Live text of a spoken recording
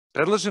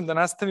Predlažem da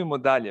nastavimo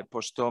dalje,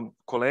 pošto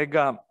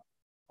kolega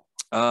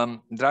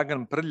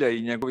Dragan Prlja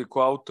i njegovi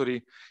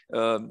koautori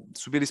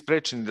su bili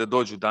sprečeni da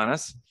dođu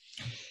danas.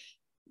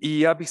 I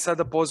ja bih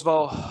sada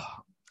pozvao,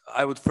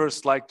 I would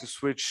first like to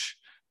switch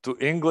to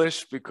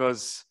English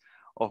because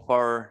of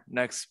our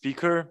next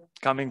speaker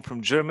coming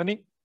from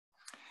Germany.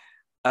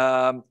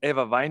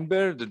 Eva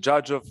Weinbeer, the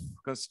judge of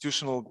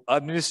Constitutional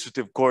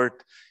Administrative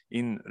Court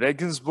in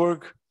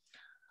Regensburg,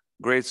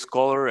 great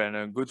scholar and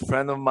a good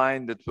friend of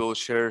mine that will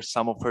share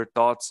some of her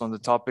thoughts on the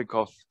topic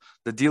of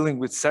the dealing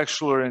with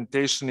sexual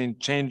orientation in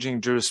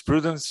changing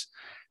jurisprudence,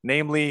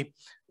 namely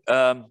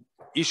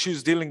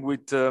issues dealing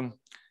with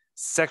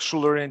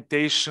sexual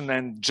orientation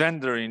and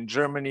gender in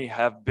Germany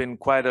have been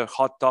quite a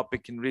hot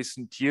topic in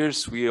recent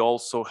years. We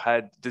also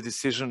had the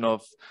decision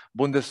of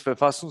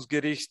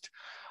Bundesverfassungsgericht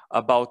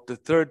about the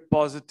third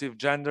positive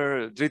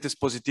gender, drittes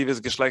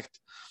positives Geschlecht,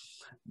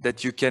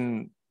 that you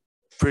can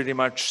pretty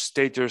much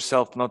state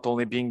yourself not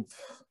only being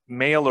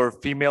male or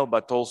female,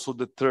 but also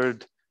the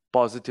third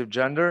positive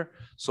gender.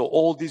 So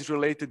all these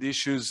related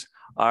issues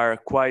are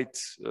quite,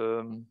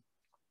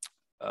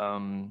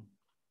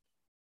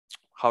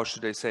 how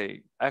should I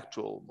say,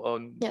 actual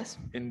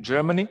in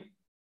Germany.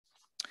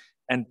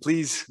 And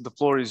please, the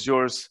floor is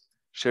yours.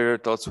 Share your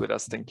thoughts with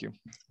us. Thank you.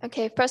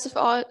 Okay, first of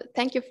all,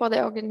 thank you for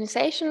the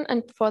organization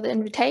and for the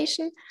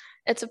invitation.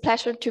 It's a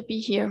pleasure to be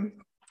here.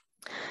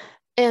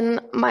 In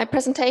my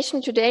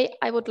presentation today,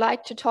 I would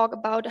like to talk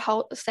about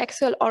how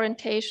sexual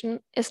orientation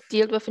is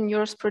dealt with in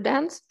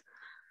jurisprudence.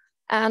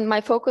 And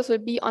my focus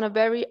will be on a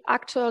very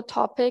actual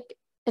topic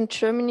in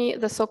Germany,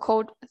 the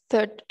so-called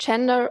third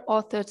gender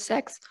or third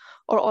sex,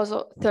 or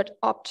also third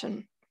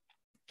option.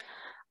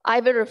 I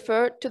will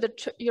refer to the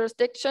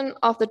jurisdiction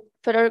of the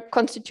Federal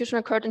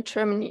Constitutional Court in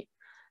Germany.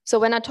 So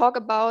when I talk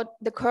about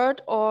the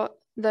court or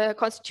the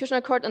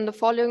Constitutional Court in the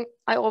following,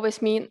 I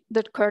always mean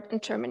the court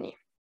in Germany.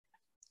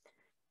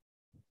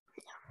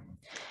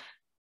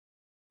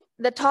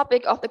 The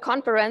topic of the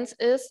conference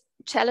is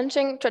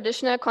challenging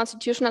traditional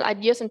constitutional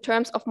ideas in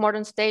terms of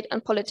modern state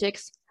and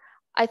politics.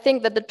 I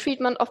think that the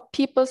treatment of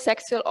people's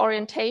sexual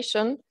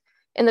orientation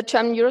in the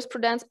German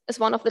jurisprudence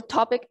is one of the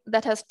topics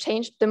that has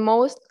changed the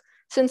most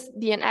since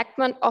the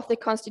enactment of the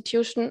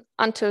Constitution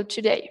until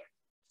today.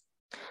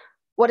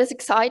 What is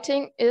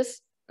exciting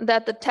is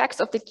that the text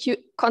of the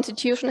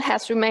Constitution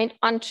has remained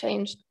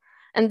unchanged.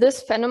 And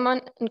this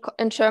phenomenon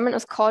in German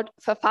is called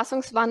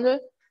Verfassungswandel.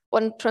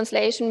 One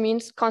translation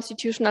means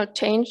constitutional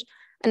change,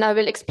 and I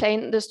will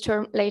explain this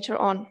term later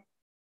on.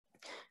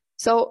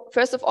 So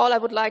first of all, I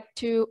would like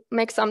to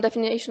make some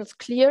definitions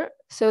clear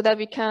so that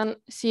we can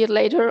see it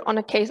later on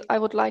a case I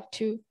would like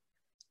to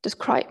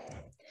describe.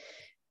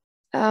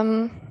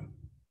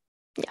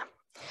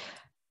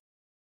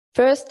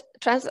 First,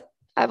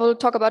 I will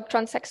talk about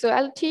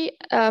transsexuality.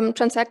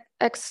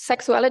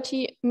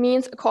 Transsexuality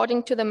means,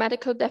 according to the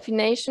medical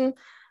definition,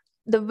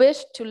 the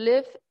wish to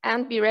live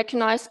and be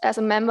recognized as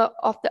a member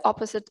of the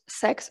opposite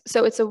sex.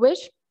 So it's a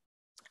wish.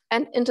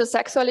 And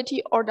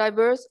intersexuality or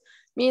diverse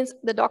means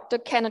the doctor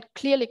cannot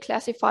clearly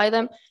classify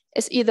them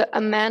as either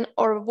a man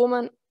or a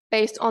woman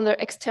based on their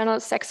external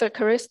sexual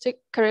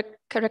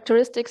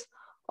characteristics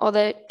or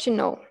their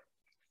genome.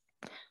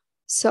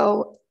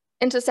 So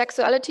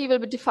intersexuality will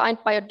be defined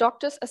by a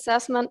doctor's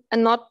assessment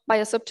and not by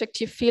a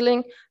subjective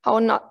feeling how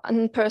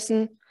a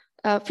person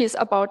feels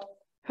about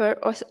her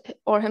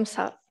or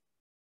himself.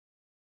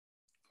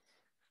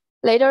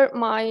 Later,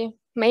 my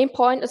main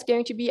point is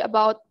going to be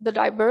about the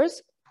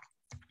diverse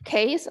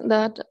case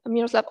that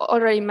Miroslav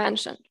already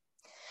mentioned.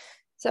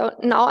 So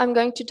now I'm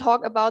going to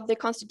talk about the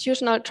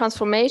constitutional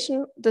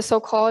transformation, the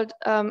so-called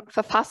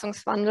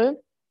Verfassungswandel.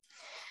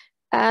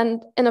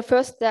 And in a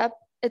first step,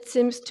 it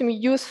seems to me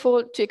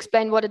useful to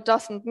explain what it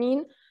doesn't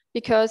mean,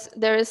 because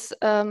there is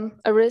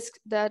a risk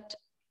that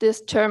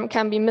this term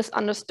can be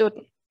misunderstood.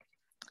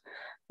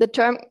 The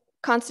term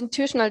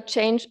constitutional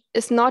change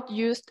is not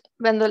used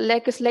when the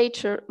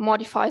legislature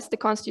modifies the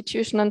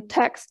constitutional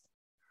text.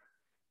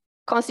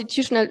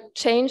 Constitutional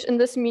change in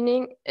this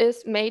meaning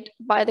is made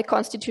by the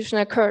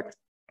Constitutional Court.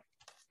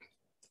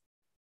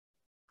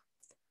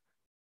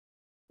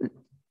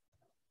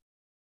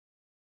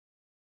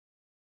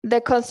 The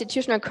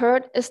Constitutional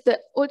Court is the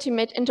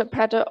ultimate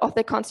interpreter of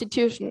the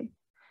Constitution.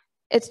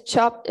 Its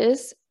job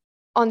is,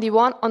 on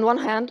one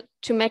hand,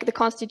 to make the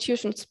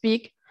Constitution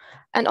speak,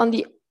 and on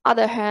the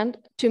other hand,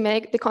 to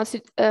make the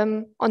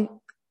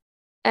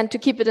and to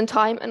keep it in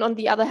time, and on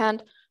the other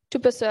hand, to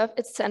preserve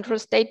its central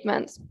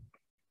statements.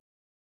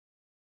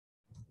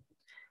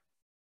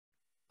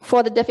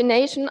 For the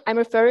definition, I'm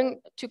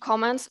referring to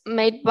comments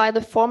made by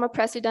the former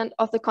president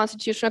of the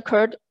Constitutional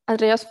Court,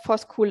 Andreas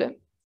Voskuhle.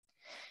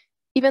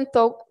 Even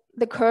though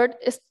the court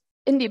is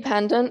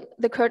independent,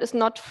 the court is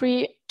not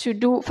free to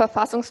do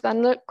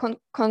Verfassungswandel,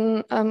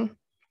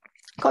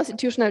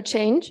 constitutional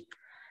change,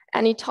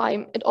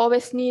 anytime. It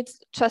always needs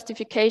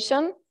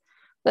justification.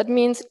 That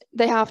means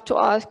they have to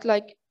ask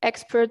like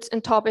experts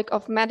in topic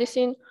of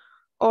medicine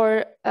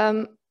or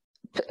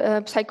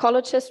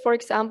psychologists, for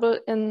example,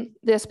 in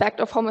the aspect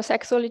of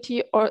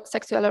homosexuality or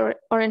sexual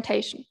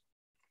orientation.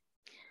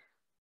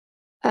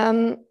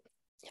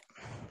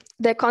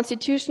 The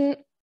constitution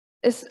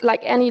is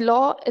like any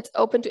law, it's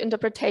open to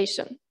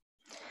interpretation.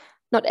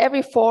 Not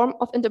every form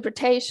of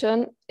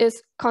interpretation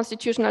is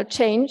constitutional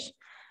change,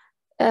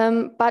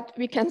 but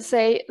we can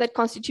say that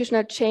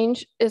constitutional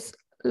change is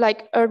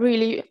like a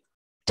really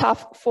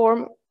tough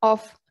form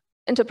of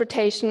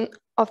interpretation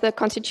of the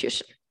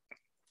constitution.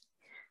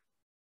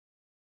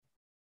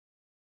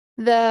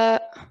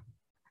 The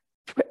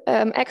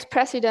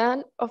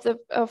ex-president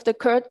of the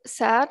court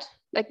said,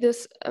 like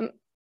this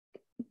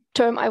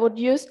term I would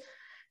use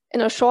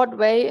in a short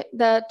way,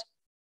 that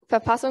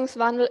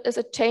Verfassungswandel is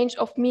a change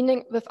of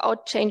meaning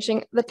without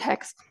changing the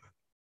text.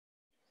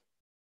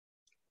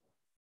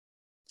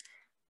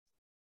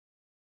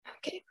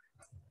 Okay.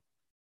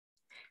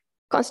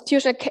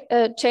 Constitutional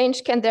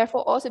change can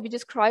therefore also be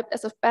described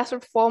as a special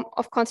form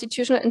of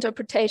constitutional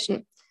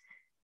interpretation.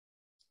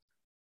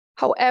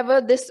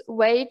 However, this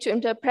way to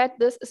interpret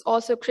this is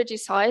also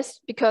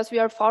criticized because we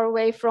are far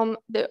away from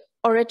the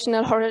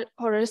original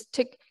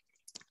heuristic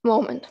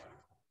moment.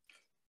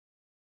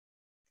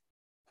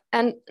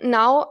 And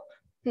now,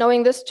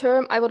 knowing this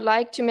term, I would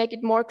like to make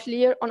it more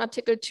clear on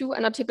Article 2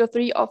 and Article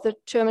 3 of the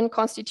German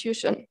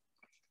Constitution.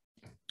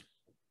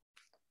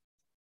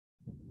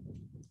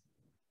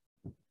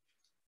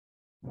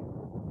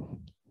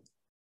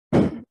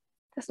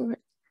 Doesn't work.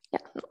 Yeah,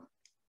 no.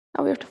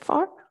 Now we're too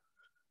far.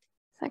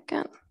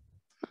 Second.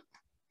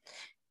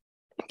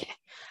 Okay.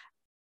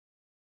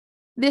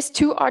 These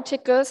two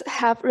articles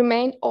have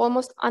remained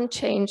almost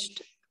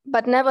unchanged,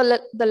 but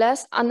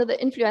nevertheless, under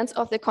the influence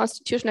of the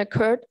Constitutional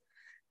Court,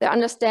 their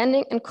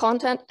understanding and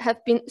content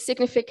have been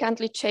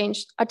significantly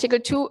changed. Article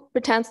 2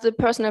 pertains to the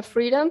personal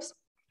freedoms,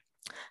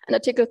 and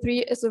Article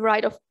 3 is the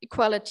right of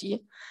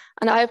equality.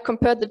 And I have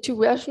compared the two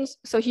versions.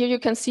 So here you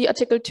can see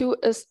Article 2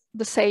 is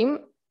the same,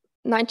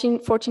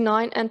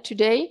 1949 and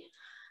today.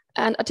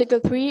 And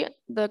Article 3,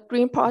 the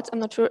green parts, I'm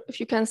not sure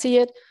if you can see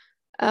it,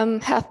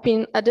 have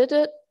been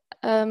edited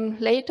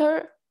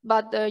later,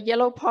 but the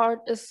yellow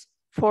part is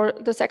for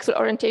the sexual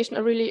orientation,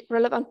 a really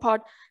relevant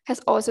part, has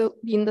also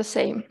been the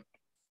same.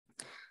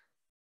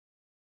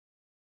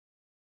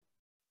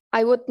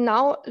 I would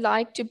now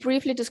like to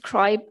briefly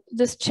describe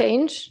this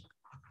change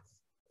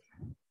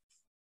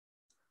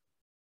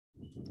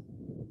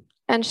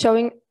and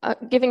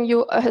giving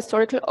you a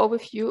historical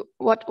overview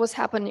what was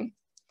happening.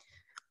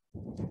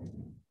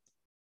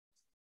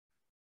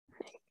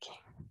 Okay.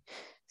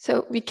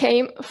 So we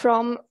came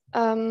from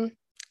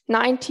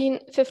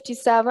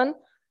 1957.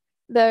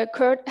 The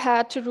court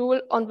had to rule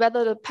on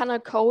whether the penal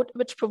code,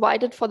 which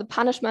provided for the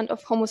punishment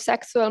of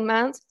homosexual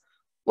men,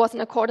 was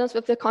in accordance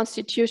with the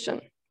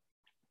Constitution.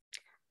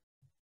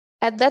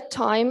 At that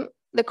time,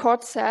 the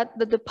court said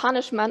that the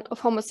punishment of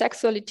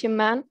homosexuality in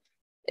men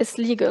is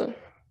legal.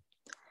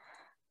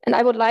 And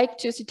I would like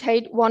to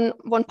citate one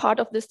part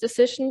of this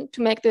decision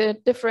to make the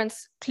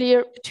difference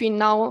clear between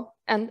now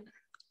and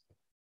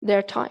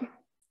their time.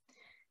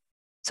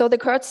 So the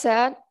court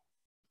said,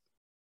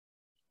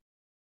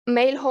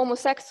 male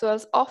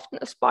homosexuals often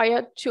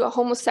aspire to a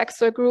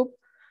homosexual group,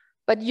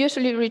 but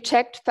usually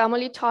reject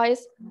family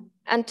ties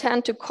and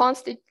tend to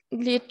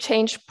constantly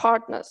change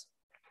partners.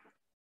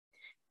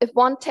 If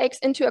one takes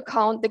into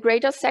account the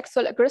greater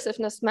sexual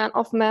aggressiveness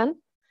of men,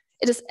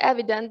 it is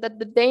evident that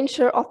the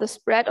danger of the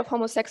spread of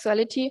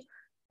homosexuality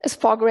is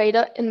far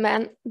greater in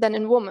men than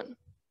in women.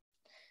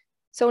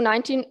 So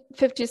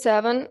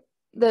 1957,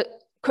 the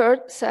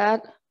court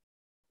said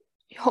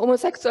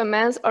homosexual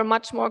men are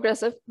much more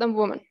aggressive than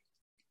women.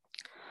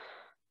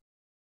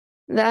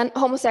 Then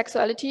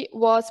homosexuality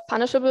was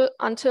punishable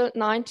until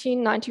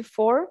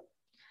 1994,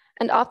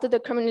 and after the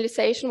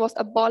criminalization was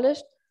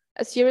abolished,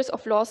 a series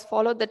of laws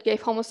followed that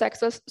gave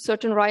homosexuals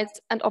certain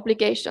rights and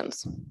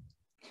obligations.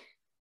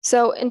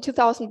 So in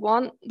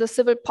 2001, the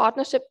civil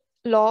partnership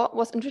law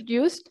was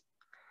introduced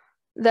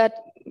that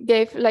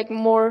gave like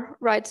more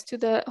rights to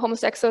the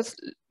homosexuals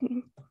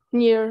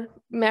near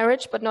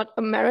marriage, but not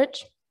a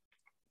marriage.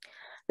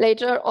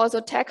 Later, also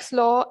tax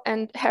law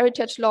and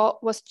heritage law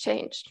was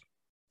changed.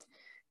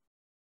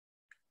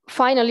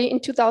 Finally, in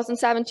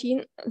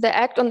 2017, the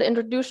Act on the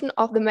Introduction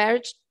of the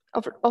Marriage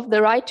of the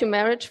right to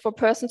marriage for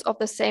persons of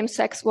the same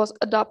sex was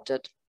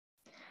adopted.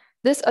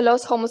 This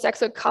allows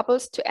homosexual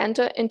couples to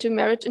enter into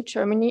marriage in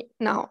Germany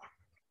now.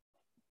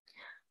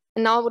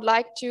 And now I would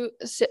like to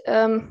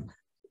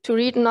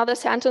read another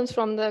sentence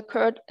from the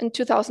court in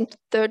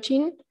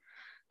 2013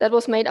 that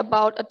was made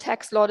about a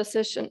tax law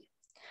decision.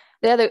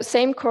 There, the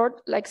same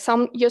court, like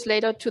some years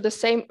later to the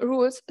same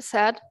rules,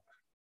 said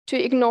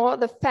to ignore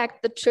the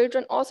fact that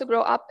children also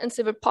grow up in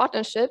civil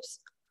partnerships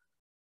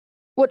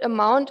would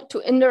amount to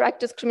indirect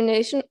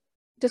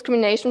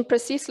discrimination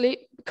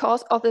precisely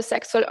because of the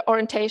sexual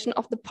orientation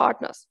of the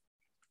partners.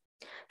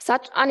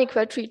 Such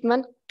unequal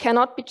treatment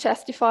cannot be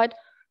justified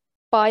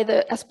by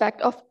the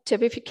aspect of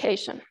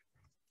typification.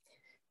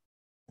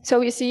 So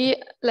we see,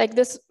 like,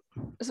 this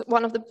is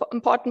one of the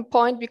important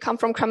points. We come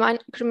from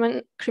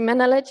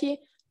criminality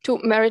to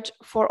marriage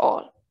for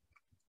all.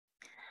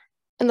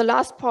 In the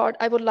last part,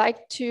 I would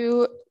like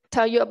to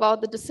tell you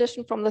about the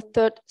decision from the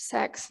third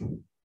sex.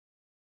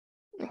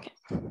 Okay.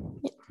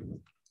 Yeah.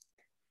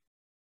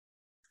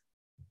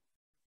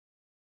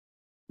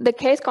 The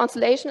case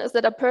constellation is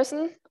that a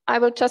person, I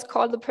will just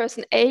call the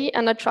person A,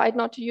 and I tried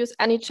not to use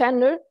any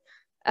gender,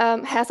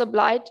 has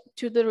applied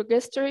to the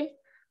registry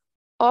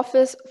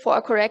office for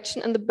a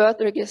correction in the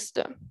birth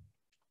register.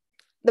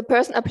 The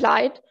person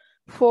applied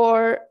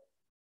for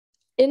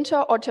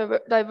inter or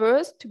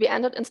diverse to be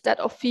entered instead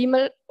of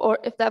female, or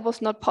if that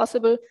was not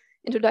possible,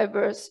 into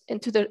diverse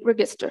into the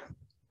register.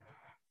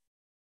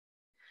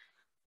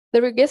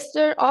 The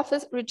register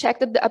office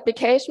rejected the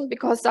application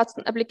because such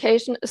an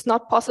application is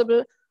not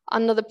possible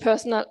under the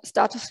personal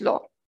status law.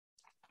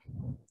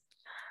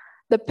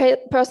 The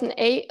person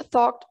A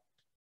fought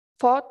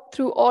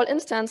through all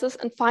instances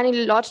and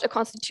finally lodged a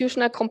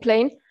constitutional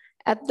complaint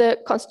at the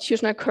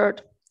Constitutional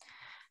Court.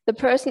 The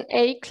person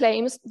A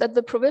claims that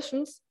the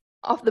provisions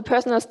of the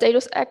Personal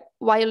Status Act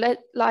violate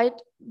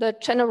the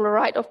general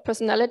right of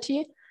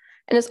personality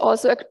and is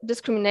also a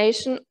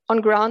discrimination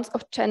on grounds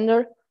of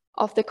gender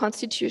of the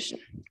Constitution.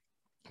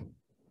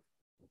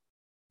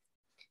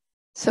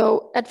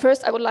 So at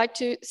first I would like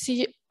to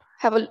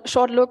have a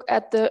short look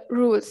at the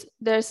rules.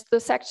 There's the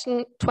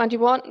section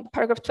 21,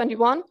 paragraph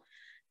 21.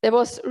 There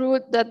was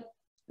ruled that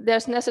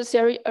there's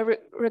necessary a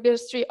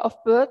registry of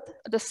birth,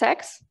 the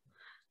sex.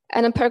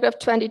 And in paragraph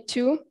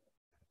 22,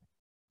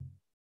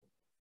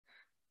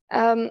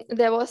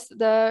 there was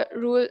the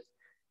rule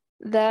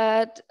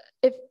that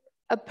if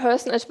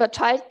a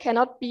child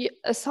cannot be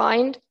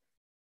assigned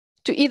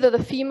to either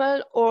the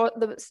female or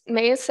the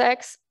male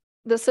sex,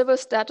 the civil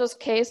status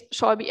case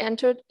shall be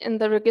entered in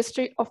the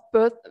registry of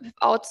birth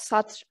without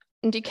such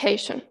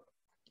indication.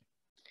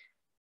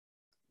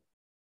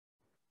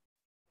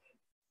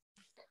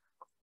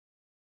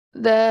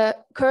 The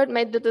court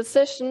made the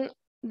decision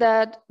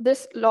that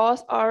these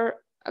laws are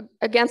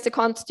against the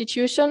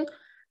Constitution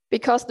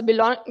because the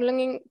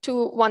belonging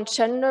to one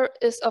gender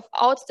is of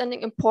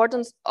outstanding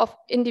importance of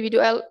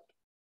individual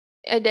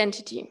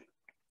identity.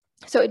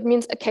 So it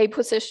means a K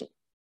position.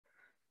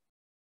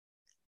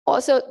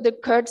 Also, the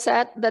court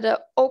said that an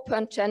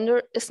open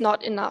gender is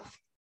not enough.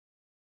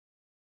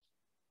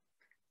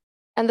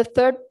 And the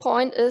third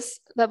point is,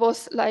 that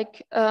was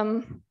like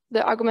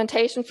the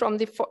argumentation from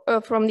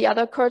the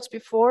other courts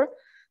before,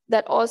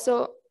 that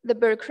also the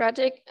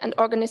bureaucratic and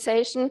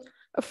organization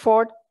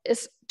effort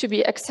is to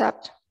be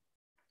accepted.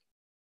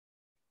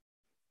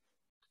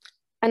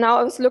 And now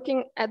I was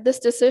looking at this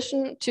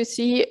decision to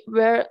see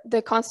where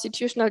the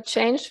constitutional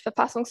change,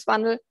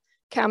 Verfassungswandel,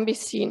 can be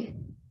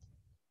seen.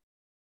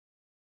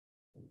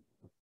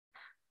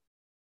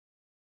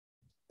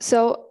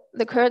 So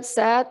the court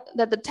said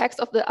that the text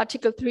of the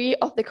Article 3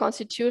 of the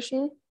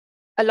Constitution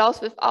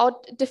allows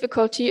without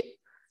difficulty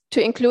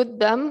to include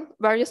them,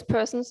 various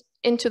persons,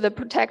 into the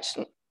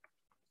protection.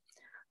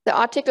 The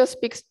article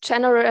speaks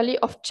generally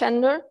of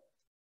gender,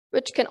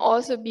 which can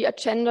also be a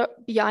gender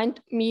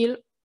beyond male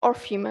or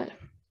female.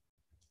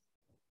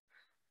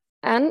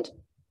 And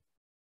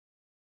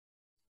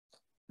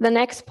the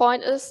next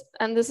point is,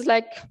 and this is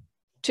like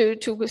to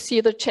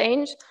see the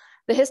change,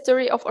 the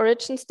history of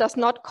origins does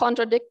not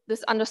contradict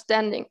this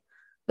understanding.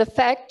 The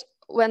fact,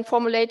 when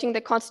formulating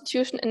the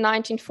Constitution in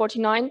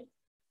 1949,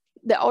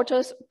 the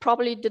authors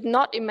probably did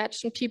not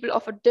imagine people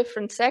of a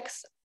different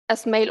sex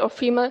as male or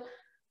female,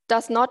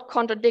 does not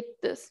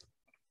contradict this.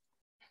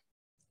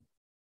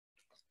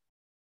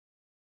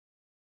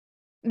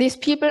 These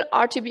people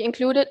are to be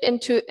included in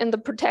the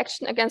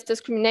protection against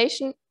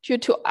discrimination due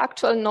to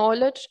actual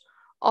knowledge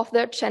of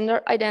their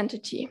gender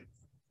identity.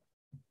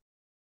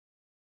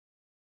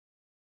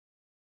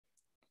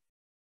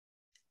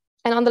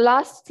 And on the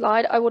last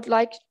slide, I would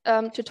like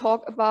to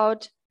talk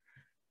about,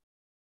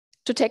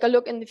 to take a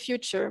look in the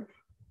future.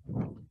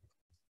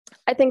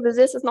 I think that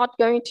this is not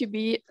going to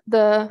be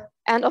the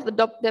end of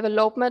the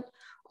development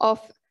of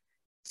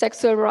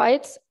sexual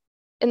rights.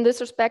 In this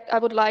respect, I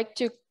would like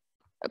to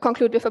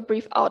conclude with a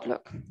brief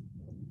outlook.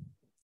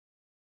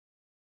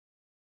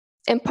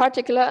 In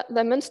particular,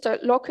 the Münster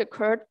local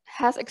court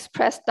has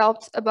expressed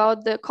doubts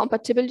about the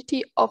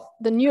compatibility of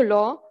the new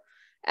law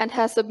and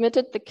has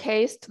submitted the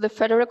case to the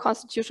Federal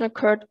Constitutional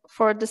Court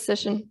for a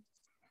decision.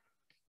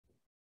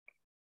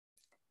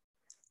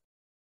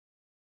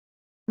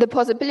 The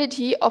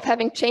possibility of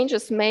having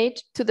changes made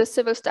to the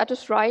civil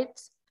status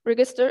rights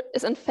register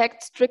is in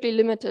fact strictly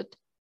limited,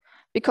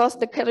 because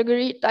the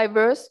category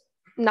diverse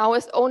now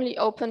is only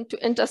open to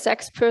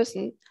intersex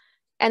persons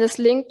and is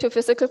linked to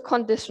physical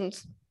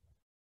conditions.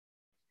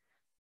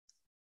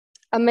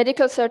 A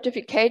medical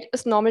certificate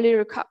is normally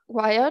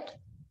required,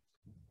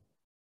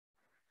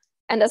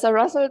 and as a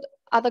result,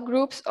 other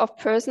groups of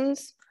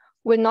persons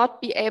will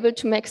not be able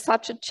to make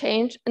such a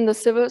change in the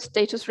civil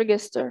status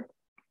register.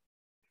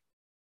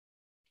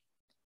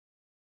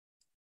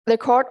 The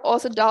court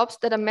also doubts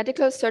that a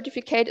medical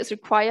certificate is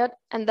required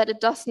and that it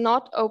does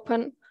not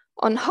open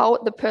on how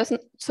the person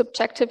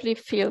subjectively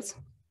feels.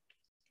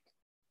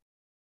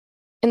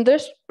 In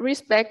this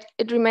respect,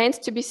 it remains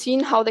to be seen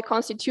how the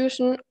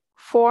Constitution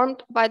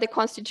formed by the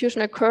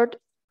Constitutional Court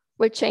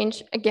will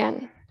change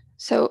again.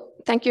 So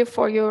thank you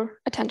for your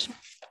attention.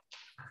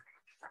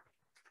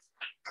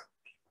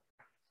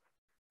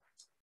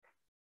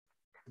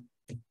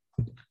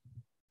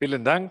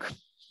 Vielen Dank.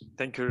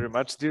 Thank you very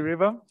much, dear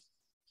Eva.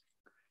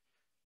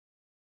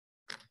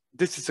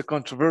 This is a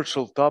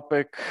controversial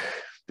topic.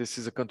 This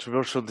is a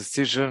controversial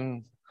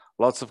decision.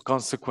 Lots of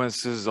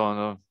consequences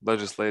on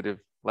legislative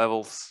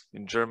levels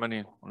in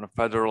Germany, on a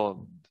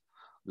federal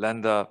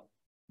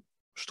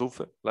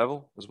Länderstufe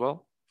level as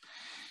well.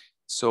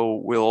 So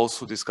we'll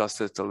also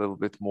discuss it a little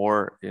bit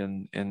more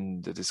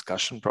in the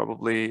discussion,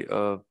 probably.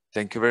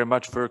 Thank you very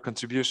much for your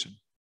contribution.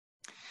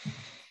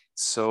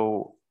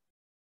 So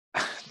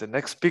the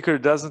next speaker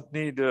doesn't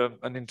need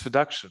an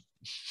introduction.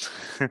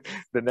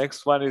 The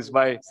next one is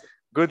my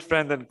good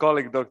friend and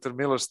colleague, Dr.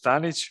 Miloš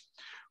Stanić,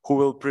 who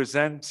will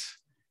present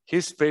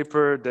his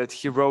paper that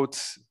he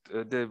wrote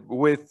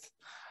with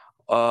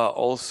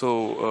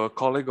also a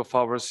colleague of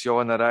ours,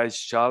 Jovana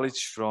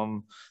Rajić-Čalić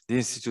from the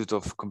Institute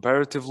of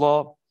Comparative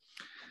Law.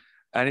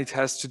 And it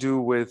has to do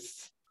with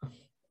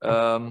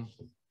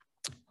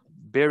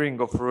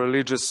bearing of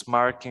religious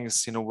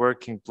markings in a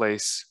working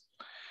place,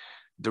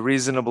 the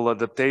reasonable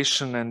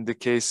adaptation and the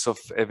case of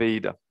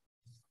Eveida.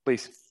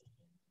 Please.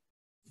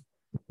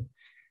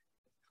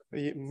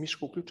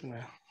 Miško uključeno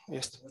je?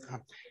 Jeste.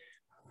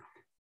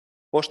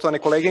 Poštovane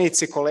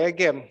koleginice i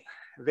kolege,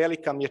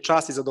 velika mi je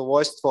čast i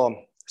zadovoljstvo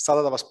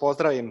sada da vas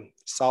pozdravim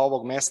sa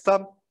ovog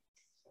mesta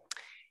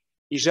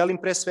i želim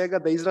pre svega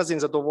da izrazim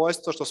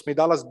zadovoljstvo što smo i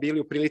danas bili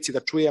u prilici da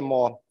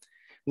čujemo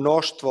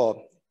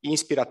mnoštvo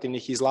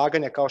inspirativnih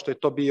izlaganja kao što je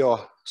to bio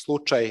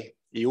slučaj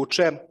i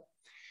juče.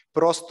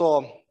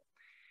 Prosto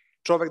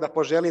čovek da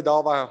poželi da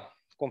ova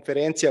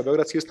konferencija,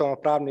 Beogradski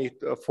ustavnopravni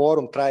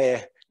forum,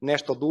 traje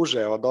nešto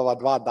duže od ova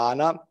 2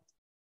 dana.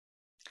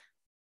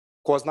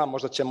 Ko zna,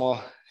 možda ćemo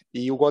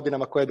i u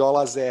godinama koje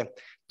dolaze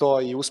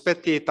to i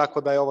uspeti,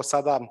 tako da je ovo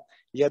sada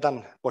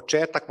jedan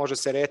početak, može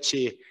se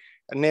reći,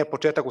 ne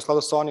početak u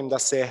skladu sa onim da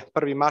se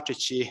prvi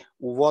mačići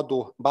u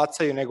vodu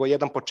bacaju, nego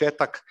jedan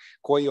početak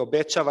koji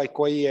obećava i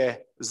koji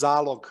je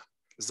zalog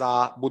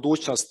za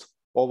budućnost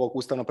ovog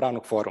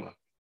ustavnopravnog foruma.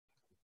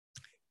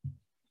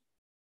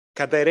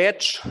 Kada je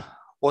reč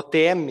o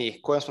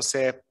temi kojom smo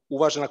se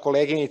uvažena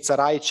koleginica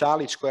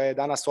Rajić-Čalić, koja je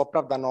danas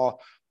opravdano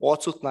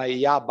odsutna,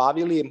 i ja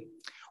bavili,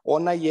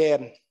 ona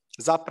je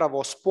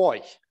zapravo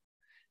spoj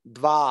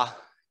 2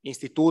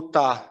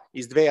 instituta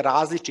iz 2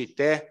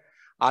 različite,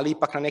 ali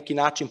ipak na neki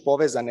način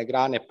povezane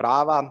grane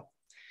prava.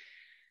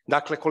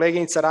 Dakle,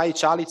 koleginica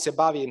Rajić-Čalić se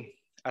bavi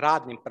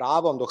radnim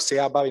pravom, dok se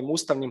ja bavim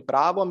ustavnim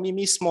pravom, i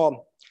mi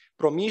smo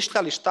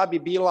promišljali šta bi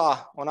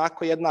bila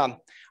onako jedna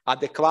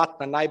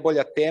adekvatna,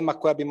 najbolja tema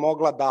koja bi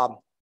mogla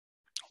da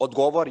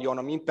odgovori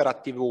onom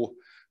imperativu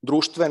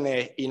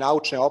društvene i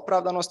naučne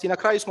opravdanosti. I na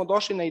kraju smo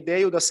došli na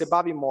ideju da se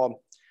bavimo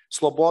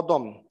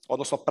slobodom,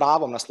 odnosno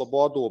pravom na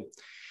slobodu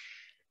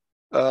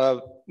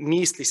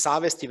misli,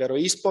 savesti,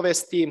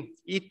 veroispovesti,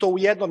 i to u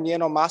jednom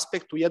njenom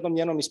aspektu, u jednom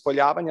njenom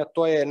ispoljavanja,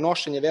 to je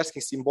nošenje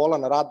verskih simbola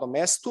na radnom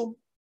mestu,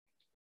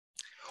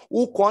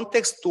 u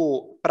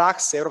kontekstu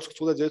prakse Evropskog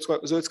suda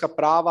za ljudska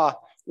prava,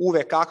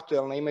 uvek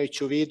aktuelna,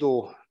 imajući u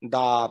vidu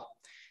da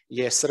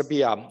je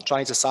Srbija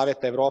članica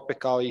Saveta Evrope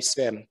kao i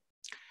sve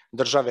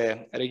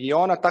države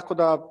regiona, tako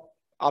da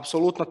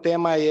apsolutno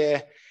tema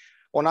je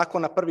onako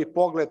na prvi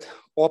pogled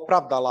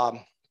opravdala,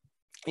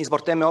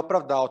 izbor teme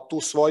opravdao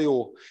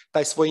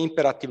taj svoj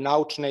imperativ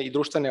naučne i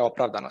društvene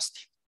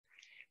opravdanosti.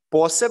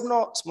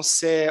 Posebno smo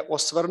se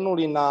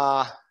osvrnuli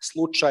na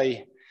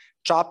slučaj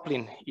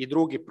Čaplin i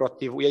drugi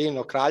protiv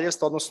Ujedinjenog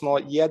kraljevstva, odnosno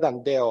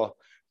jedan deo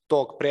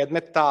tog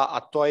predmeta, a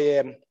to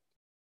je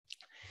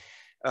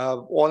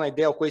onaj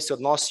deo koji se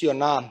odnosio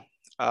na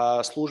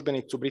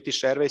službenicu British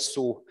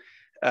Airwaysu,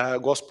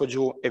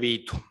 gospođu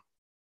Eveidu.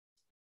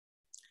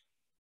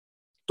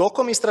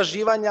 Tokom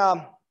istraživanja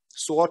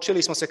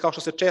suočili smo se, kao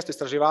što se često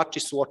istraživači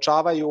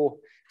suočavaju,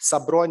 sa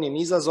brojnim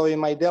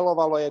izazovima i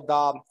delovalo je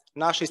da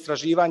naše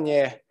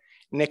istraživanje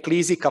ne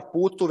klizi ka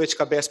putu, već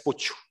ka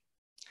bespuću.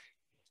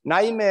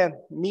 Naime,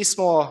 mi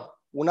smo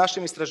u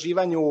našem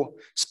istraživanju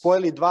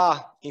spojili 2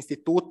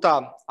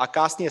 instituta, a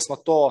kasnije smo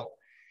to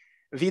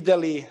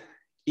videli,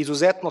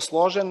 izuzetno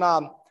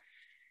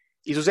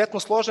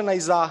složena i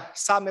za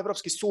sam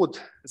Evropski sud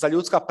za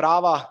ljudska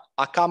prava,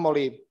 a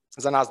kamoli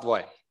za nas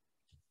dvoje.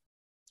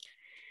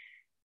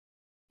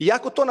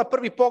 Iako to na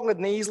prvi pogled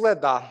ne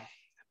izgleda,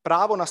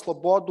 pravo na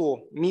slobodu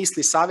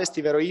misli,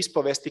 savesti,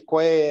 veroispovesti,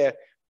 koje je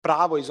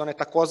pravo iz one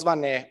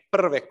takozvane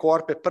prve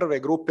korpe, prve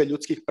grupe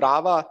ljudskih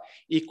prava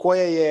i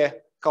koje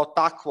je kao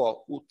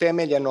takvo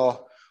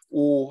utemeljeno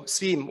u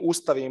svim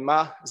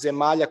ustavima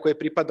zemalja koje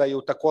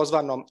pripadaju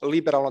takozvanom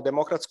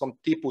liberalno-demokratskom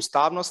tipu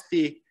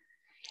ustavnosti,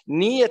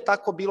 nije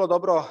tako bilo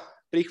dobro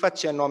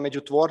prihvaćeno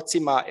među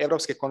tvorcima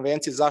Evropske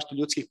konvencije za zaštitu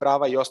ljudskih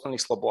prava i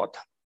osnovnih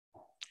sloboda.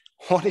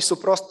 Oni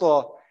su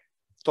prosto,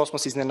 to smo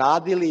se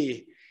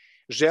iznenadili,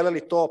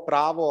 želeli to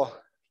pravo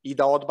i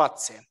da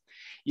odbace,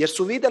 jer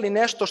su videli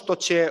nešto što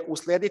će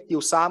uslediti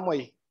u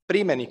samoj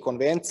primeni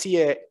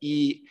konvencije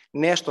i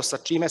nešto sa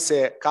čime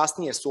se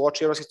kasnije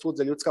suočio Evropski sud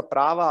za ljudska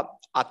prava,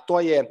 a to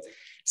je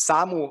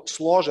samu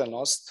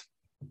složenost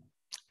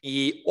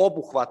i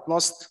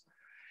obuhvatnost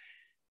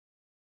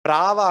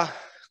prava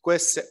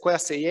koja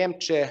se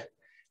jemče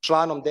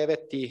članom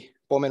 9.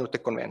 pomenute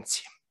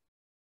konvencije.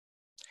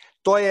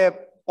 To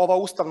je ova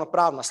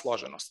ustavno-pravna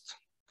složenost.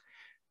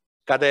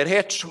 Kada je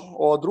reč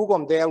o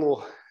drugom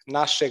delu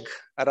našeg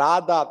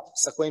rada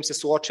sa kojim se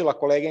suočila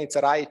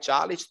koleginica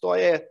Rajić-Alić, to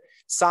je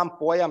sam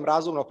pojam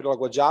razumnog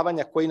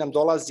prilagođavanja koji nam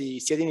dolazi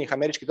iz Sjedinjenih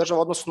Američkih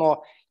Država,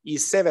 odnosno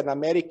iz Severne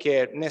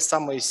Amerike, ne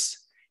samo iz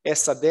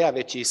SAD-a,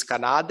 već i iz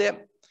Kanade.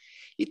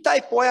 I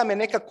taj pojam je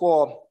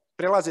nekako,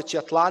 prelazeći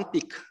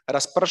Atlantik,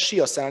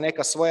 raspršio se na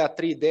neka svoja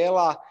 3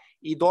 dela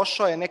i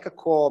došao je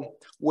nekako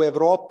u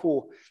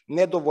Evropu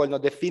nedovoljno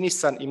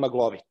definisan i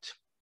maglovit.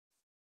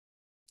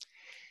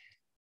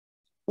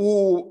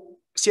 U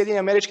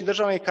Sjedinjenim Američkim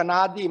Državama i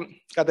Kanadi,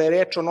 kada je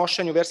reč o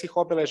nošenju verskih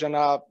obeležja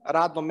na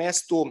radnom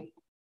mestu,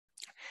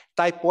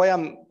 taj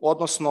pojam,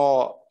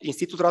 odnosno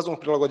institut razumnog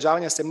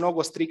prilagođavanja se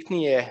mnogo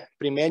striktnije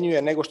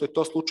primenjuje nego što je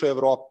to slučaj u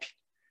Evropi.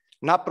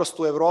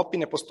 Naprosto u Evropi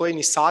ne postoji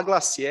ni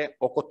saglasje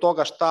oko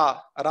toga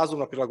šta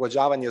razumno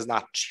prilagođavanje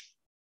znači.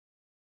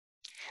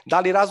 Da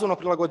li razumno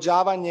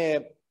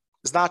prilagođavanje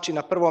znači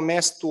na prvom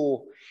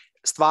mestu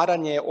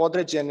stvaranje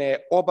određene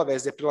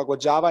obaveze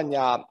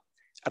prilagođavanja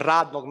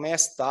radnog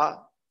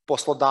mesta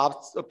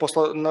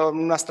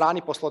na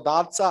strani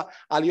poslodavca,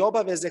 ali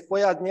obaveze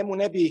koja njemu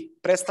ne bi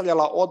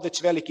predstavljala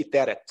odveć veliki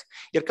teret.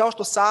 Jer kao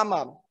što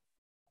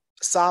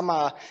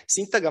sama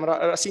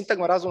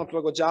sintagma razumno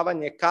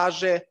prilagođavanje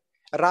kaže,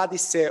 radi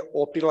se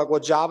o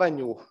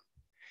prilagođavanju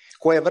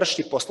koje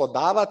vrši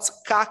poslodavac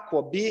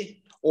kako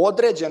bi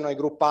određenoj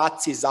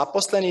grupaciji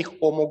zaposlenih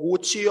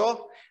omogućio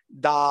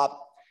da,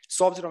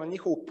 s obzirom na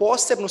njihovu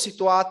posebnu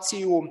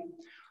situaciju,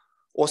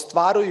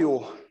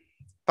 ostvaruju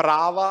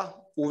prava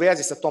u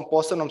vezi sa tom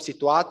posebnom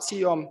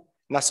situacijom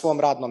na svom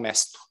radnom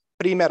mestu.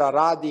 Primera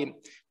radi,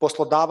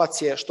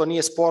 poslodavac je, što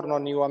nije sporno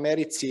ni u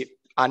Americi,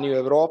 a ni u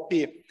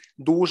Evropi,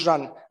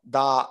 dužan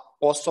da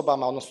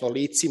osobama, odnosno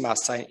licima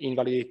sa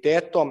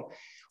invaliditetom,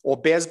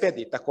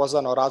 obezbedi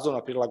takozvano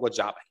razumno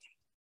prilagođavanje.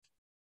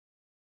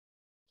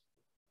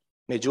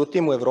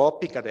 Međutim, u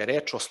Evropi, kada je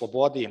reč o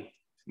slobodi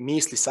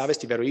misli,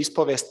 savesti,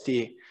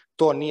 veroispovesti,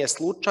 to nije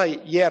slučaj,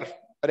 jer,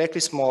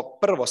 rekli smo,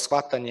 prvo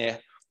shvatanje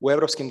u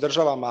evropskim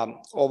državama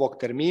ovog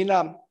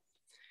termina,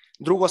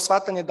 drugo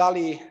shvatanje da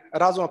li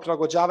razumno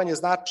prilagođavanje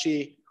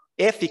znači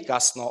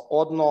efikasno,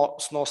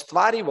 odnosno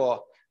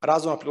ostvarivo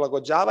razumno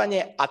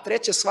prilagođavanje, a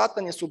treće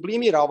shvatanje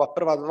sublimira ova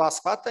prva 2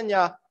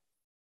 shvatanja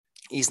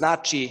i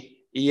znači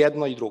i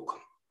jedno i drugo.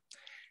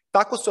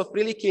 Tako se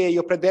otprilike i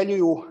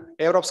opredeljuju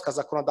evropska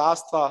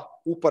zakonodavstva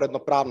uporedno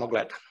pravno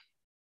gledano.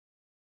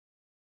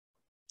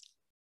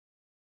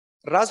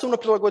 Razumno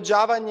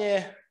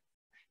prilagođavanje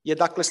je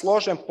dakle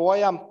složen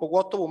pojam,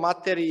 pogotovo u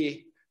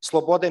materiji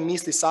slobode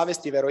misli,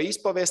 savesti i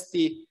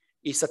veroispovesti,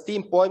 i sa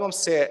tim pojmom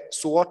se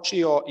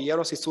suočio i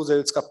Evropski sud za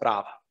ljudska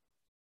prava.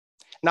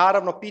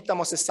 Naravno,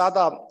 pitamo se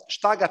sada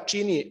šta ga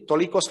čini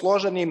toliko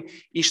složenim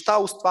i šta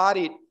u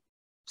stvari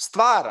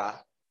stvara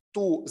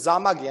tu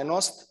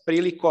zamagljenost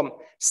prilikom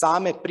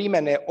same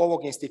primene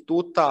ovog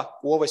instituta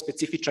u ovoj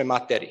specifičnoj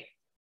materiji.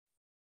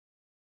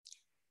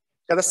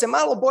 Kada se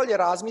malo bolje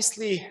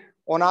razmisli,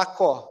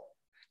 onako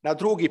na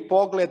drugi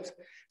pogled,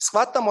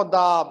 shvatamo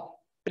da,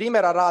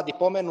 primjera radi,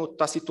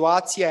 pomenuta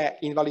situacija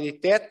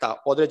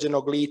invaliditeta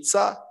određenog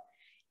lica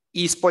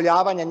i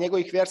ispoljavanja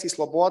njegovih verskih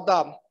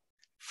sloboda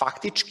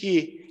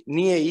faktički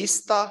nije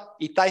ista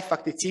i taj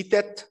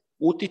fakticitet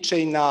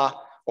utiče i na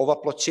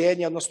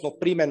ovaploćenje, odnosno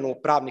primenu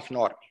pravnih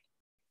normi.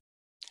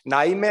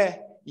 Naime,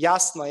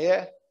 jasno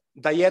je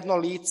da jedno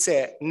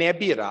lice ne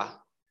bira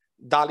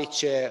da li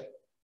će,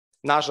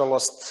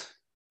 nažalost,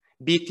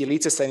 biti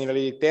lice sa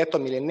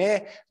invaliditetom ili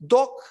ne,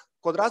 dok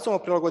kod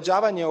razumnog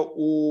prilagođavanja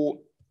u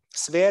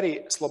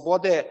sferi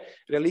slobode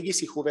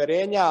religijskih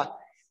uverenja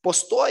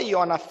postoji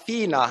ona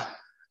fina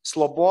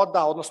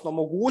sloboda, odnosno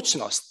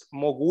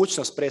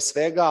mogućnost pre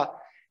svega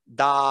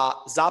da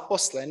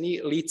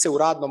zaposleni, lice u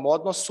radnom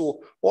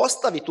odnosu,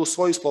 ostavi tu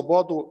svoju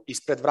slobodu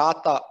ispred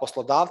vrata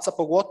poslodavca,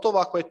 pogotovo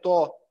ako je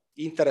to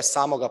interes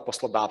samoga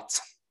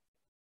poslodavca.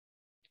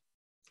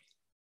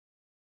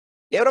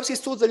 Evropski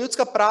sud za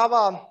ljudska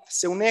prava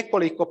se u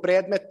nekoliko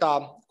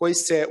predmeta koji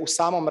se u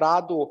samom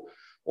radu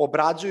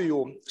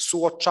obrađuju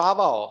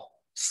suočavao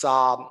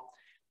sa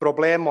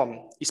problemom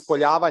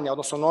ispoljavanja,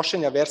 odnosno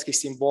nošenja verskih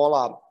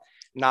simbola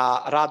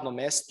na radnom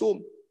mestu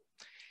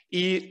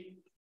i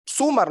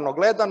sumarno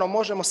gledano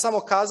možemo samo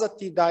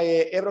kazati da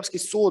je Evropski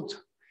sud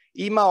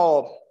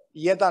imao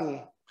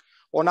jedan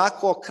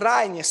onako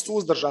krajnje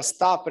suzdržan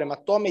stav prema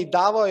tome i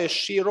davao je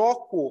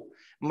široku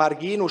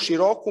marginu,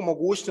 široku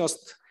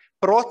mogućnost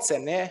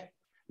procene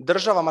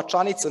državama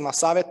članicama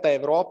Saveta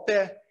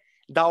Evrope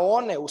da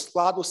one u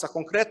skladu sa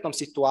konkretnom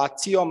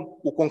situacijom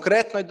u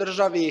konkretnoj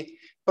državi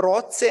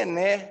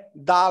procene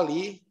da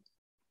li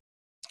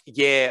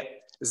je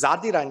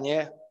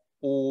zadiranje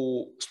u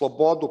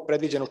slobodu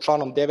predviđenu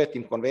članom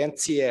 9.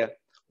 konvencije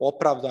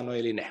opravdano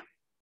ili ne.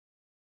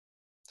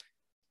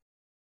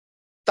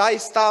 Taj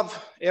stav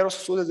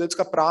Evropskog suda za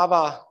ljudska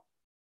prava,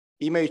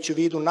 imajući u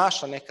vidu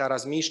naša neka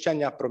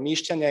razmišljanja,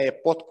 promišljanja,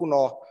 je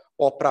potpuno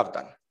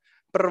opravdan.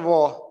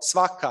 Prvo,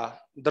 svaka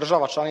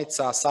država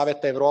članica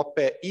Saveta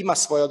Evrope ima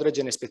svoje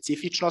određene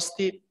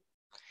specifičnosti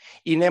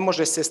i ne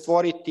može se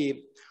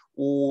stvoriti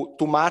u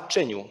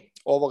tumačenju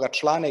ovoga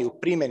člana i u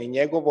primjeni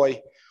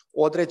njegovoj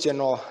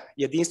određeno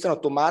jedinstveno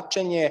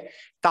tumačenje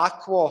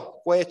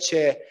takvo koje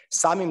će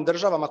samim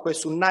državama koje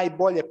su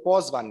najbolje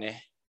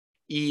pozvane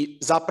i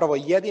zapravo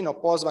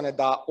jedino pozvane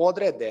da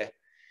odrede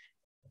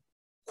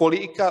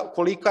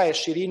kolika je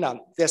širina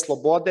te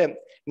slobode,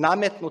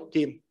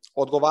 nametnuti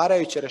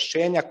odgovarajuće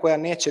rešenja koja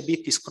neće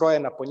biti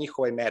skrojena po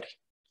njihovoj meri.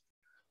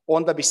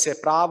 Onda bi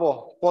se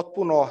pravo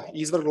potpuno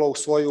izvrglo u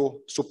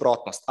svoju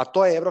suprotnost. A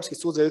to je Evropski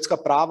sud za ljudska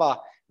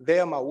prava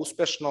veoma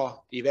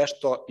uspešno i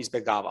vešto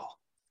izbegavao.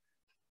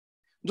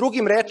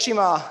 Drugim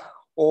rečima,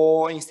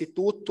 o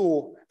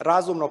institutu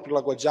razumnog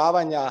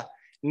prilagođavanja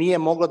nije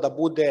moglo da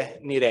bude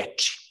ni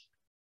reči.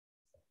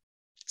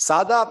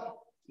 Sada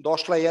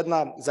došla je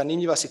jedna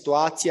zanimljiva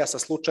situacija sa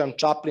slučajem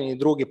Chaplin i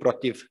drugi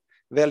protiv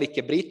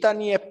Velike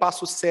Britanije, pa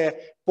su se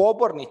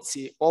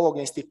pobornici ovog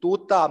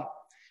instituta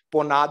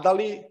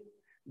ponadali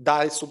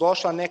da su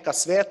došla neka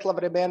svetla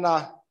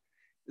vremena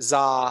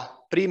za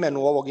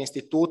primenu ovog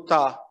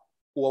instituta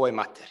u ovoj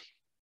materiji.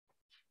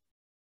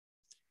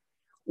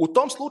 U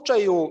tom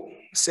slučaju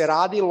se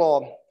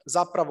radilo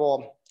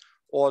zapravo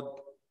od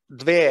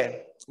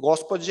dve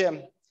gospođe,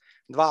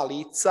 dva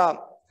lica.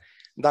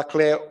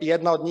 Dakle,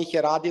 jedna od njih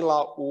je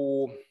radila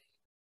u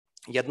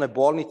jednoj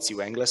bolnici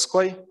u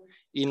Engleskoj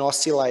i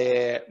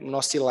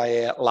nosila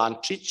je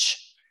lančić.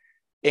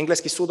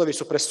 Engleski sudovi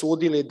su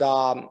presudili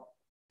da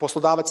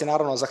poslodavac je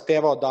naravno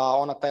zahtevao da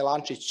ona taj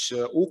lančić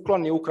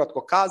ukloni,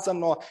 ukratko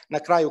kazano. Na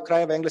kraju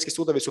krajeva engleski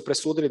sudovi su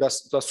presudili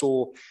da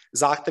su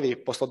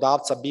zahtevi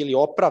poslodavca bili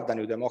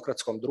opravdani u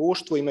demokratskom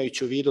društvu,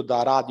 imajući u vidu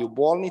da radi u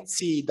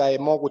bolnici i da je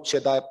moguće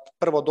da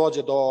prvo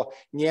dođe do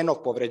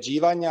njenog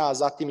povređivanja, a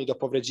zatim i do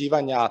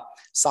povređivanja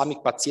samih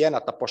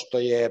pacijenata, pošto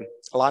je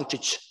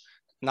lančić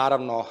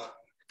naravno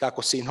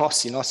kako se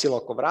i nosilo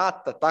oko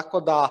vrata, tako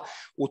da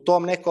u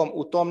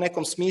tom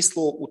nekom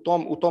smislu,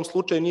 u tom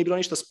slučaju nije bilo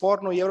ništa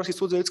sporno i Evropski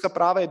sud za ljudska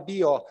prava je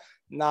bio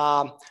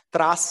na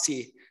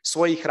trasi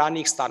svojih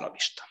ranijih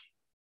stanovišta.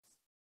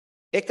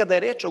 Kada je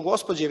reč o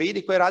gospođi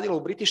Eveidi koja je radila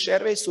u British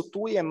Airwaysu,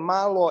 tu je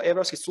malo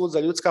Evropski sud za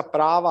ljudska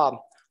prava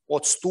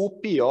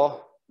odstupio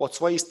od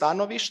svojih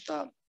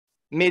stanovišta,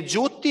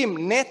 međutim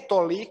ne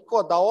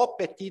toliko da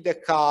opet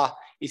ide ka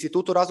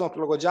Institutu razumnog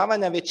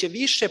prilagođavanja, već je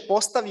više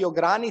postavio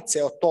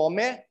granice o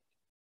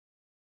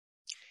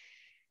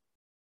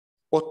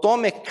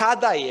tome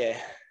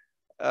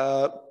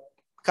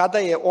kada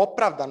je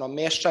opravdano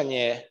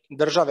mešanje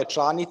države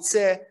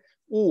članice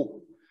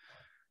u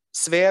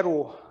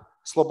sferu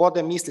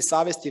slobode misli,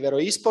 savesti i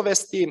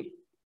veroispovesti.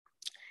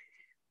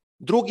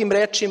 Drugim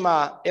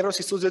rečima,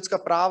 Evropski sud za ljudska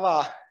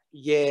prava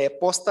je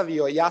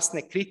postavio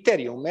jasne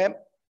kriterijume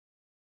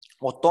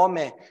o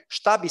tome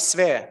šta bi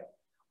sve,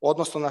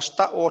 odnosno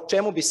o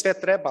čemu bi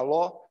sve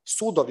trebalo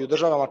sudovi u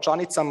državama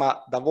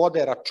članicama da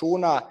vode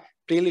računa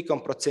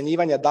prilikom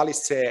procenjivanja da li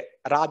se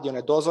radi o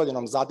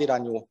nedozvoljenom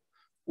zadiranju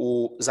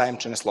u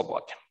zajemčene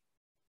slobode.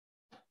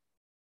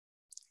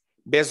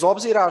 Bez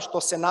obzira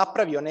što se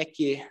napravio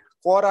neki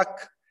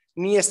korak,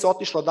 nije se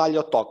otišlo dalje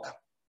od toga.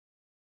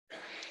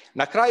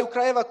 Na kraju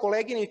krajeva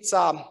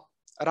koleginica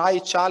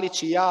Rajić,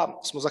 Alić i ja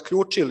smo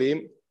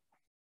zaključili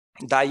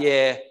da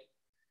je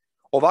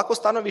ovako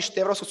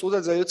stanovište Evropskog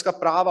suda za ljudska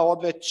prava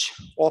odveć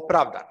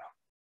opravdano.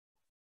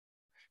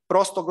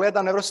 Prosto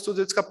gledano, Evropski sud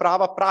za ljudska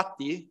prava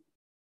prati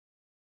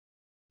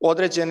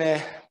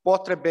određene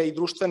potrebe i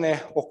društvene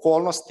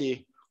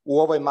okolnosti u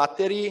ovoj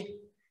materiji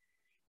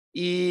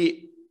i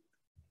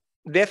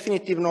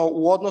definitivno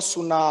u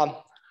odnosu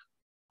na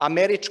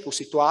američku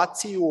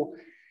situaciju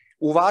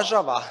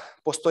uvažava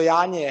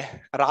postojanje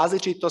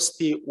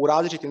različitosti u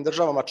različitim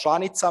državama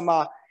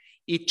članicama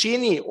i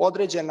čini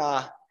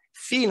određena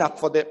fina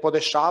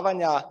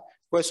podešavanja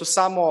koje su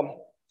samo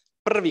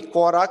prvi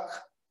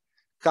korak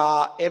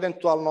ka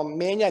eventualnom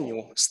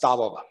menjanju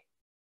stavova.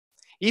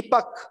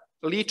 Ipak,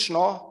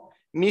 lično,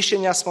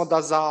 mišljenja smo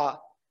da za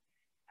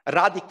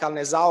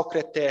radikalne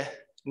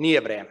zaokrete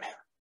nije vreme.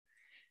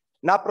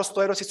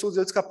 Naprosto, Evropski sud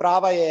za ljudska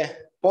prava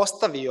je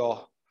postavio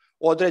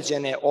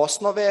određene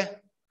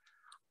osnove,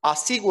 a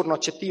sigurno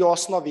će ti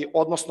osnovi,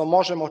 odnosno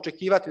možemo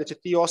očekivati da će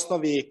ti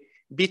osnovi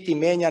biti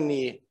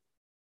menjani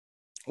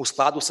u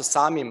skladu sa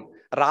samim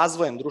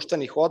razvojem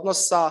društvenih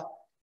odnosa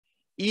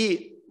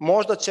i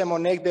možda ćemo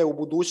negde u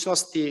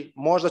budućnosti,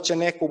 možda će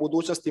neko u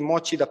budućnosti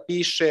moći da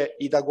piše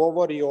i da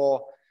govori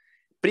o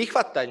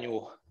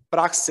prihvatanju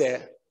prakse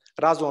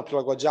razumnog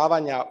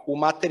prilagođavanja u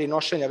materiji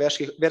nošenja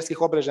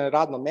verskih obeležja na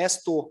radnom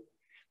mestu,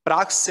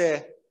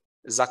 prakse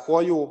za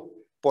koju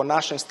po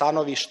našem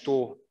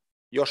stanovištu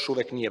još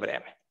uvek nije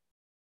vreme.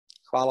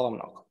 Hvala vam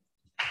mnogo.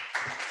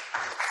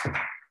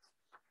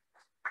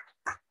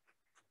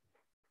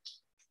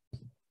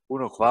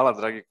 Puno hvala,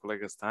 dragi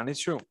kolega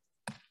Staniću.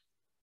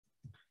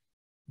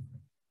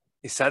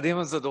 I sad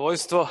imam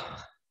zadovoljstvo.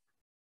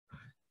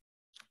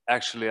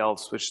 Actually,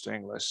 I'll switch to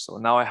English. So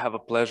now I have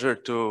a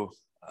pleasure to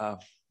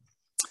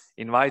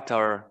invite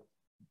our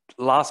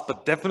last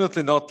but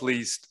definitely not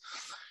least,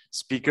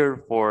 speaker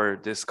for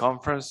this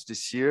conference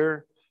this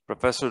year,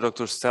 Professor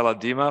Dr. Stela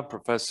Dhima,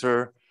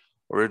 professor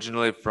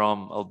originally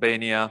from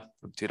Albania,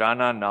 from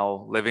Tirana,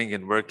 now living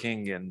and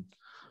working in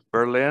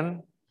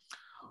Berlin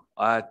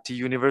at the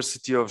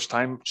University of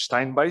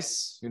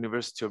Steinbeis,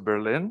 University of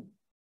Berlin.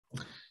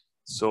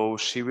 So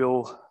she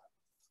will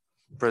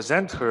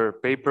present her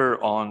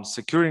paper on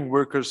securing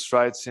workers'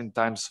 rights in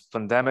times of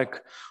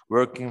pandemic,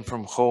 working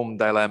from home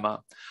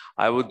dilemma.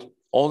 I would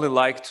only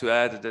like to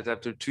add that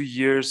after 2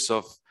 years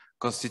of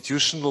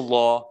constitutional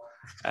law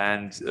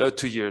and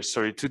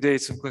 2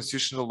 days of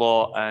constitutional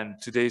law and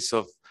 2 days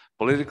of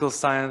political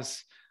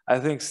science, I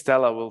think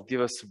Stela will give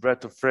us a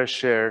breath of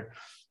fresh air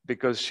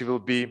because she will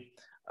be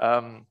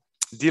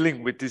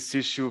dealing with this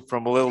issue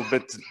from a little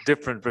bit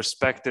different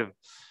perspective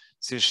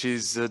since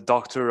she's a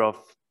doctor of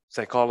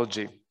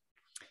psychology.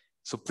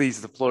 So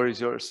please, the floor is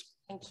yours.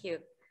 Thank you.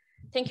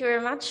 Thank you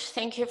very much.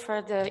 Thank you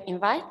for the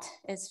invite.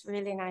 It's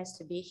really nice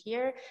to be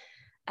here.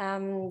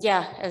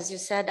 Yeah, as you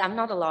said, I'm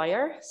not a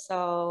lawyer,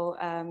 so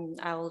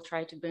I will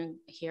try to bring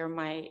here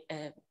my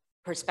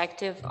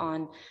perspective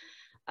on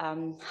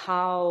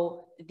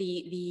how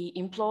the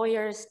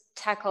employers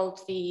tackled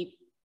the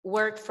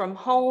work from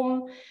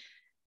home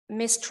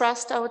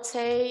mistrust, I would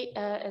say,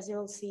 as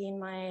you'll see in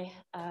my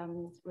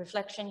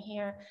reflection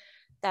here,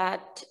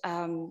 that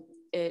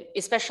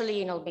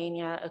especially in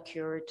Albania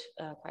occurred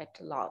quite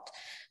a lot.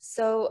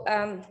 So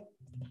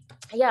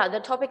yeah, the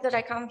topic that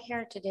I come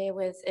here today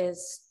with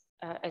is,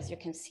 as you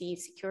can see,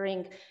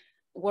 securing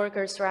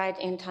workers' rights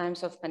in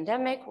times of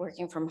pandemic,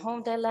 working from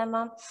home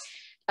dilemma.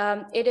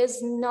 It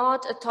is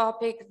not a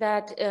topic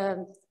that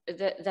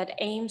that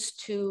aims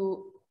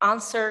to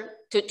answer,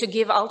 to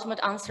give ultimate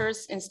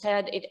answers.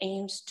 Instead, it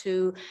aims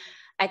to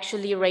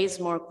actually raise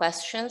more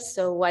questions.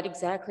 So what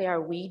exactly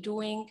are we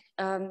doing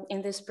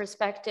in this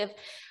perspective?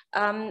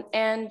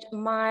 And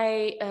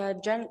my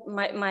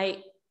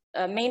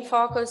main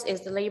focus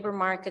is the labor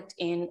market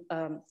in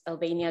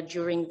Albania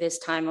during this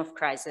time of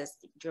crisis,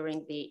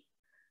 during the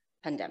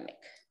pandemic.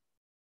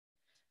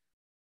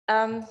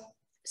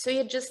 So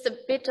yeah, just a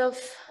bit of,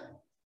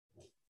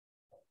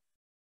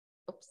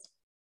 oops.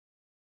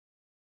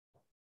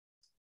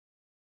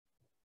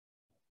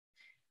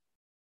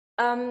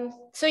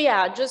 So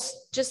yeah,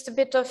 just a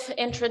bit of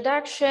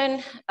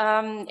introduction.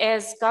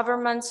 As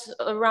governments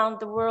around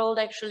the world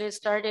actually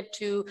started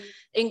to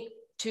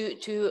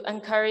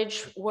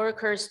encourage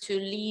workers to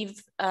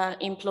leave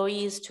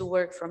employees to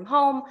work from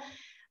home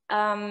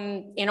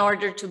in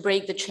order to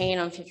break the chain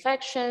of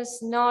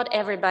infections. Not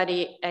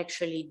everybody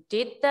actually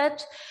did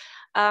that.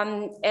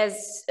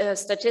 As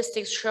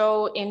statistics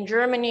show, in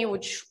Germany,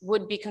 which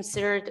would be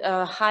considered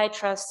a high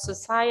trust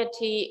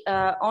society,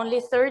 only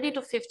 30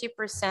 to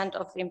 50%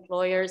 of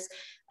employers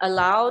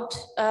allowed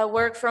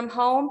work from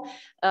home.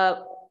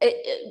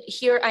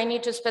 Here I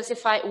need to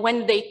specify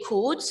when they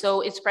could,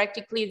 so it's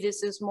practically,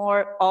 this is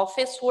more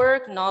office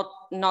work,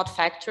 not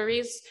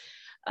factories.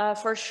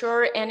 For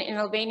sure, and in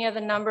Albania the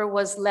number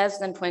was less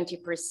than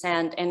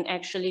 20%, and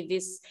actually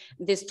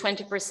this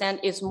 20%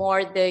 is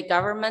more the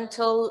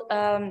governmental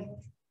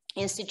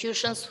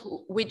institutions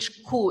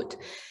which could.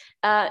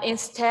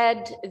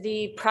 Instead,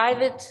 the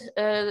private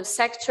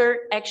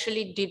sector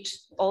actually did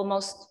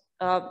almost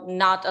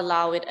not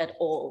allow it at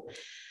all.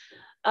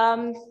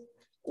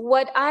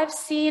 What I've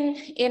seen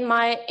in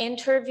my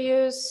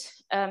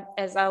interviews,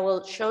 as I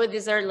will show,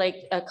 these are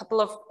like a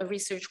couple of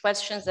research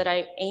questions that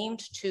I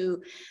aimed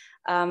to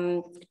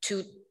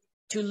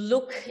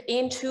look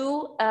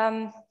into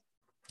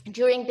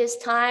during this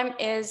time,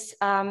 is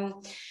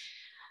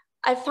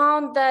I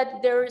found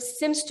that there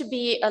seems to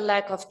be a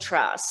lack of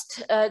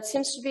trust. It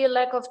seems to be a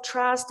lack of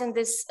trust in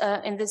this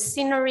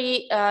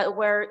scenery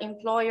where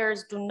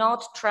employers do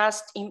not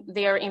trust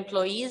their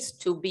employees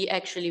to be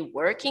actually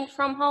working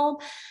from home.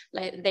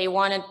 Like they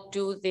want to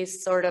do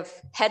this sort of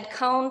head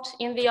count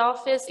in the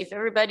office. If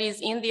everybody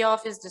is in the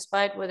office,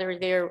 despite whether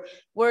they're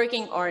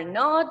working or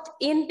not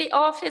in the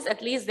office,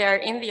 at least they're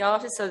in the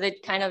office, so they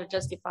kind of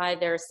justify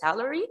their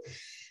salary.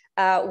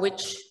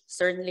 Which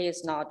certainly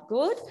is not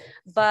good,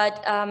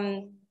 but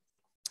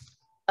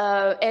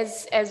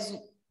as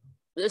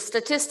the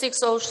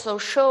statistics also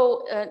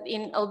show,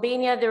 in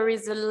Albania there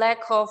is a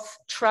lack of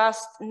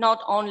trust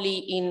not only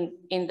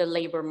in the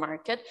labor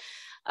market.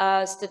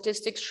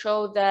 Statistics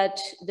show that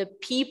the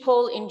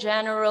people in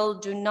general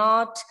do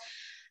not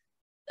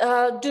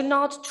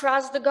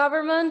trust the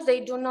government,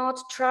 they do not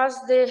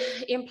trust the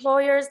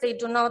employers, they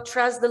do not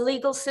trust the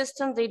legal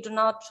system, they do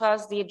not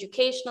trust the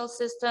educational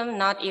system,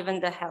 not even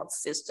the health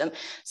system.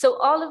 So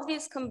all of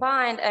these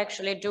combined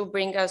actually do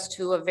bring us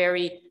to a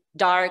very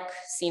dark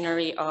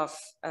scenery of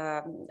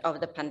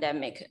the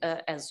pandemic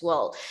as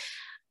well.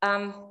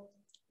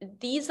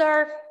 This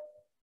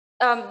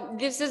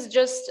is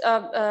just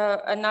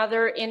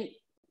another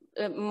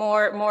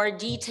more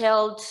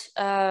detailed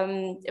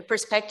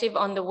perspective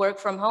on the work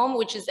from home,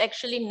 which is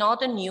actually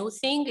not a new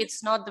thing.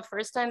 It's not the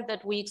first time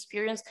that we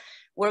experience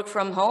work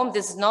from home.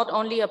 This is not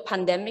only a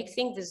pandemic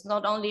thing. This is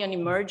not only an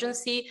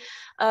emergency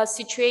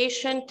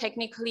situation.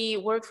 Technically,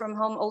 work from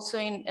home also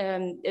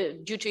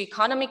due to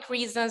economic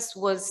reasons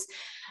was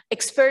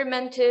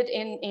experimented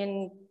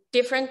in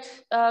different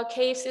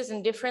cases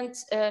in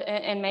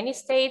many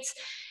states.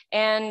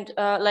 And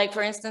like,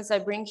 for instance, I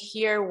bring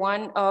here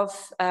one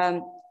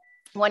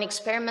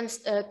experiment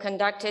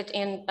conducted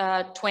in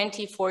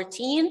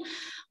 2014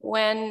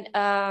 when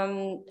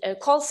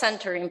call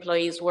center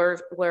employees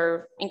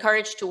were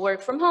encouraged to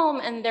work from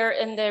home, and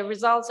the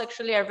results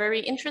actually are very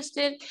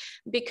interesting,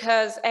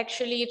 because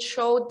actually it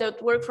showed that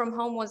work from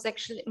home was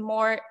actually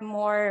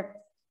more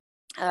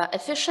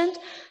efficient.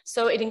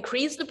 So it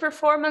increased the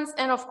performance,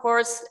 and of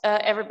course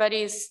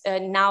everybody's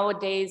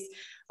nowadays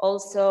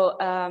also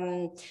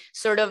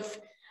sort of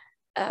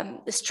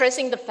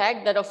stressing the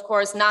fact that, of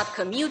course, not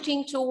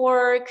commuting to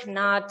work,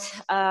 not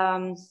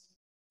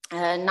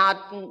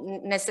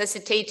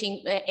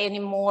necessitating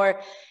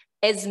anymore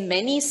as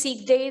many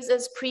sick days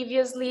as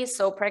previously.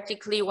 So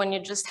practically when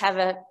you just have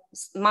a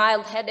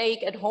mild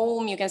headache at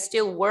home, you can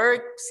still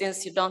work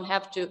since you don't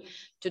have to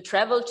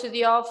travel to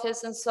the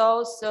office and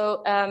so.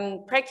 So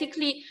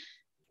practically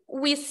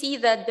we see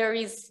that there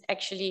is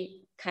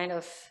actually kind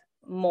of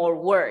more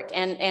work,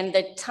 and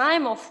the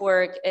time of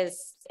work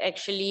is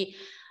actually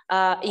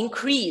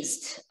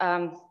increased.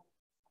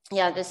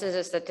 Yeah, this is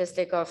a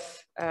statistic of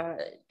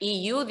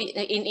EU.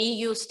 In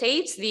EU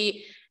states,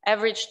 the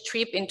average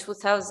trip in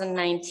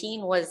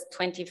 2019 was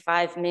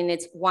 25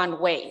 minutes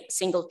one way,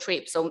 single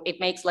trip. So it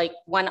makes like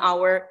 1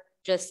 hour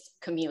just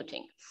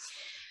commuting.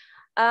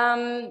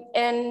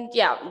 And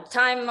yeah,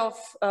 time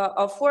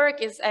of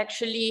work is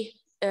actually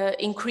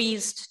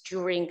increased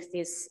during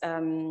this,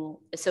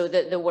 so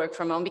the work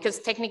from home, because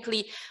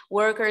technically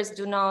workers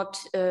do not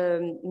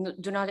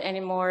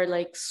anymore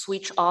like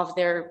switch off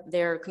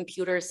their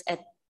computers at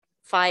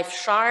 5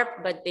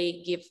 sharp, but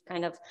they give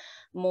kind of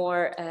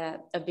more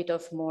a bit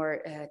of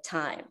more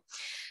time.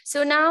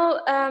 So now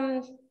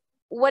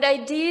what I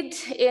did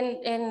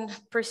in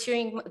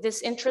pursuing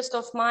this interest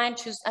of mine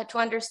to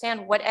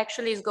understand what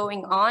actually is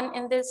going on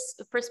in this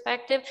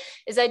perspective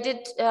is I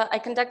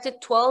conducted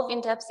 12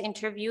 in-depth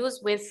interviews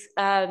with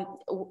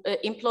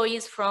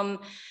employees from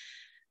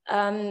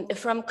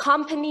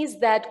companies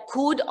that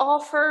could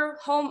offer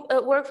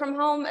work from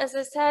home, as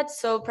I said.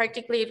 So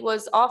practically it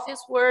was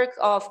office work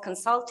of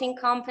consulting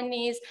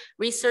companies,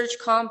 research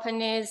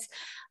companies,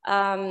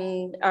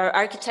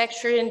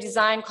 architecture and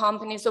design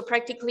companies. So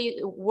practically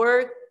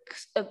work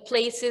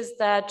places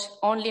that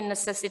only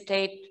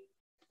necessitate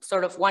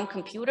sort of one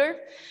computer,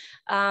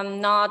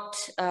 not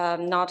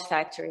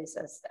factories,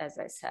 as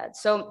I said.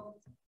 So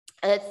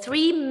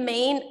 3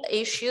 main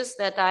issues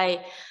that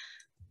I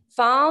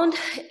found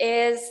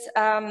is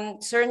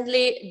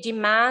certainly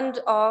demand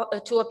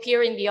to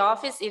appear in the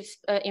office if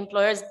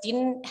employers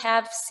didn't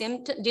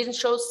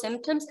show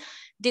symptoms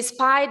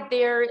despite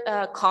their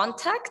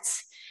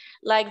contacts.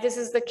 Like this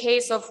is the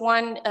case of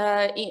one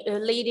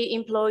lady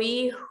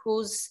employee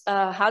whose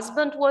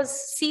husband was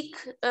sick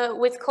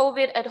with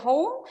COVID at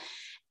home,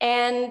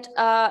 and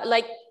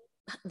like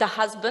the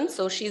husband,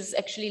 so she's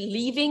actually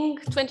living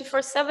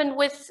 24/7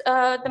 with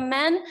the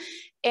man,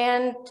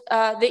 and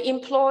the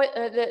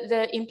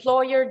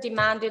employer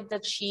demanded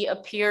that she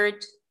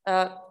appeared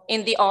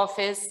in the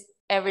office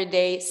every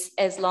day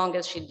as long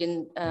as she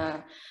didn't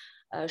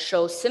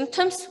show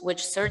symptoms,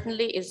 which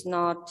certainly is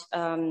not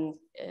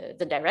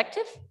the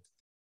directive.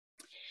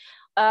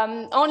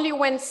 Only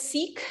when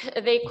sick,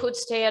 they could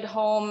stay at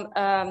home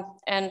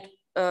and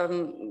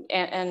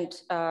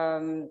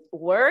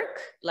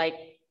work,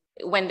 like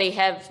when they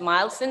have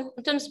mild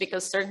symptoms,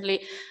 because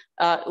certainly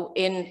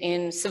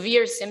in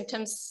severe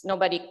symptoms,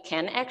 nobody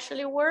can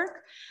actually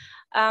work.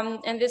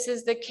 And this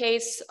is the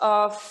case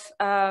of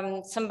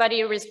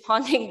somebody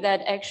responding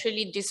that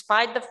actually,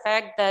 despite the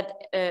fact that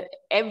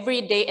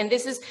every day, and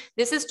this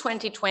is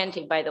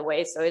 2020, by the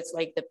way, so it's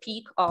like the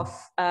peak of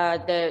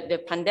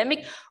the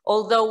pandemic,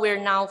 although we're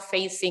now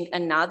facing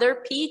another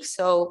peak.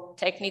 So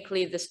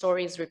technically the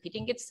story is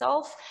repeating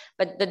itself,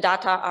 but the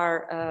data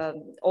are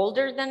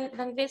older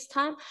than this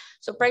time.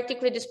 So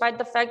practically, despite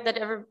the fact that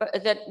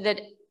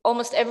that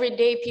almost every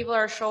day people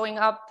are showing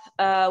up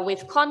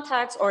with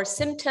contacts or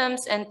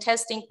symptoms and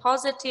testing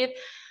positive,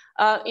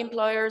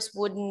 employers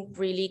wouldn't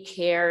really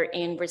care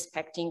in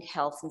respecting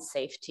health and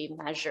safety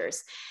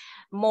measures.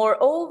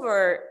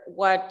 Moreover,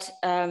 what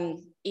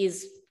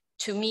is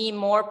to me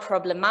more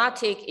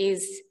problematic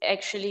is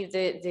actually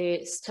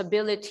the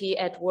stability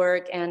at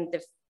work and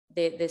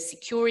the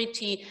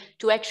security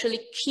to actually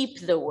keep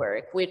the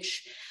work,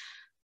 which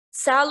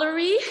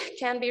salary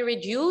can be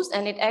reduced,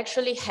 and it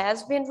actually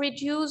has been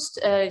reduced,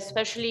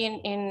 especially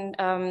in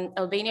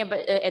Albania,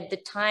 but at the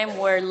time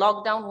where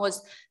lockdown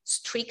was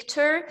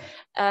stricter,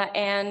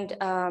 and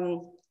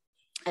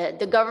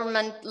the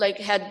government like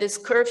had this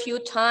curfew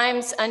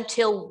times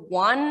until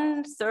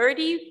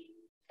 1:30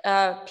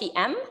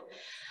 p.m.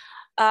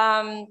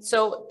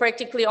 So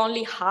practically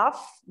only half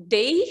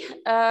day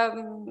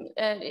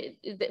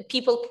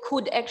people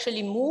could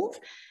actually move.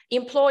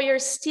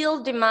 Employers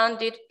still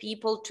demanded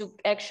people to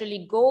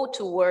actually go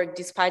to work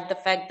despite the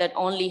fact that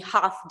only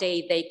half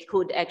day they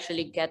could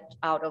actually get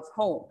out of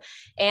home.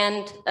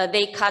 And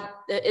they cut,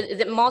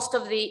 most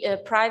of the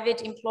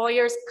private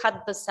employers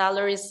cut the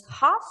salaries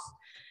half,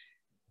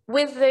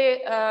 with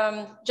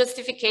the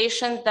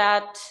justification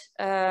that,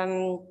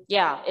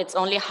 yeah, it's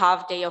only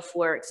half day of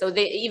work. So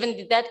they, even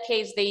in that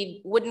case,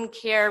 they wouldn't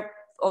care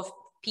of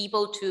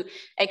people to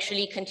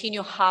actually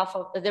continue half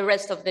of the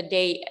rest of the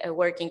day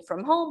working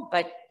from home.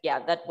 But yeah,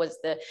 that was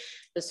the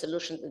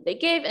solution that they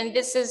gave. And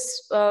this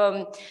is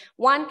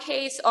one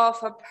case of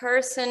a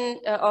person,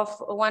 of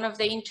one of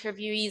the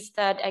interviewees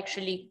that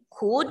actually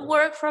could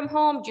work from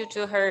home due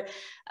to her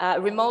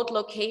remote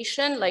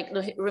location, like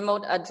the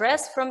remote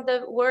address from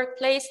the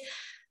workplace.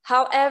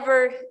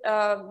 However,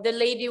 the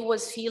lady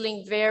was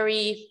feeling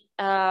very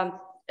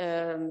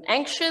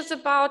anxious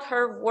about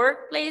her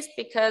workplace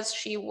because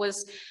she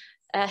was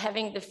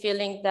having the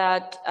feeling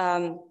that,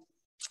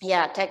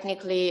 yeah,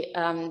 technically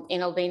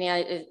in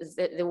Albania,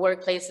 the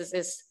workplace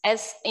is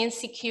as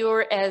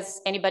insecure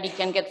as anybody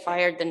can get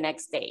fired the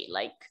next day,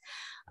 like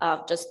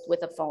just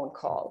with a phone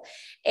call.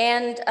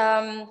 And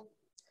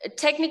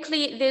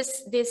technically,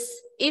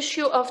 this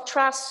issue of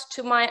trust,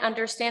 to my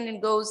understanding,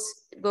 goes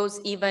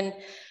even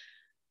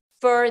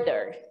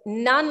further.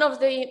 None of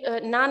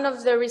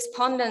the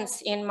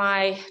respondents in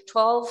my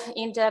 12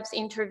 in-depth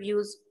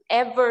interviews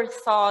ever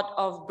thought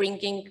of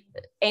bringing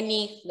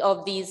any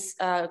of these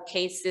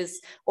cases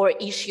or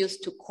issues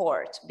to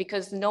court,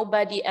 because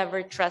nobody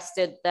ever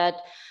trusted that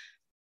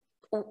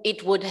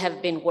it would have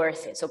been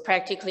worth it. So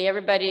practically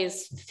everybody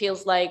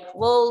feels like,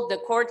 well, the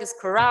court is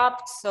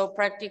corrupt, so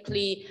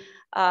practically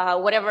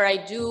whatever I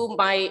do,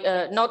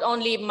 not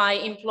only my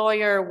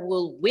employer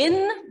will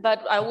win,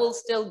 but I will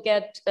still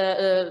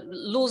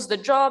lose the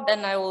job,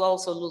 and I will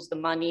also lose the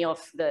money of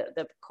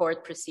the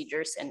court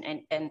procedures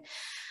and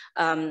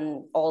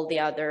all the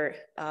other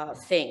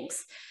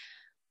things.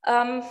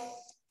 And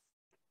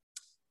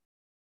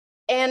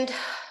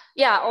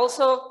yeah,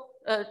 also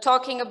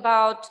talking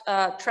about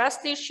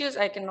trust issues,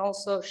 I can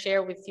also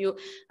share with you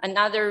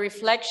another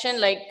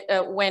reflection, like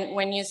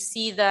when you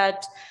see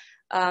that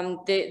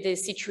the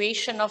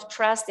situation of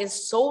trust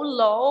is so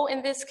low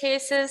in these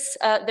cases,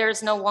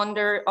 there's no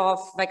wonder of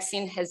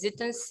vaccine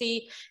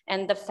hesitancy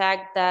and the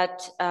fact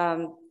that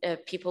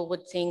people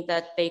would think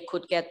that they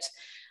could get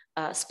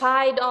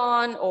spied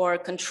on or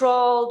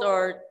controlled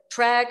or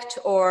tracked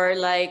or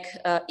like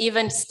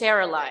even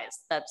sterilized.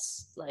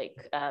 That's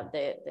like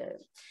the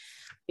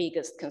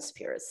biggest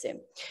conspiracy.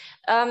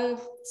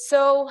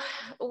 So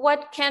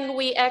what can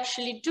we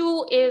actually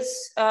do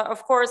is,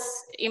 of course,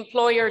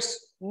 employers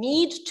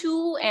need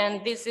to,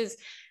 and this is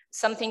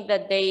something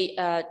that they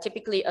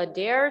typically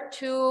adhere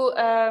to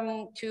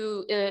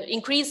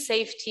increase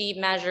safety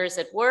measures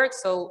at work,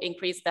 so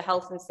increase the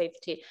health and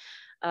safety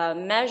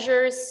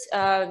measures.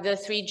 The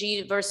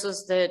 3G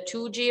versus the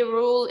 2G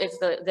rule is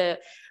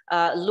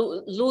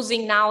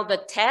losing now the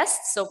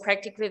test. So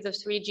practically the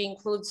 3G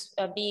includes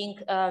being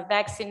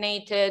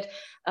vaccinated,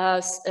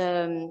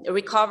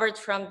 recovered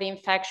from the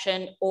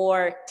infection,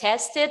 or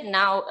tested.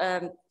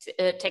 Now,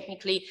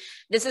 technically,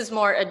 this is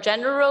more a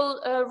general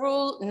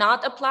rule,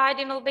 not applied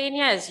in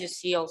Albania, as you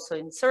see also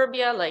in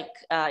Serbia, like,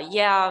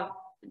 yeah,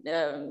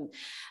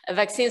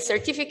 vaccine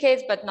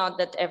certificates, but not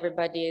that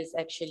everybody is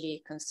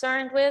actually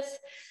concerned with.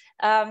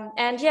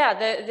 And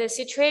yeah, the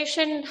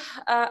situation,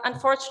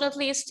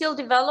 unfortunately, is still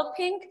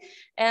developing.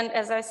 And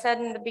as I said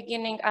in the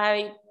beginning,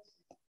 I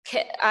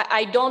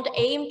don't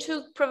aim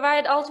to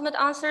provide ultimate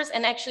answers,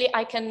 and actually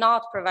I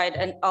cannot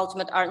provide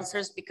ultimate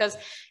answers because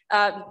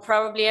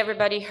probably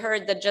everybody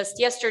heard that just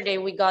yesterday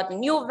we got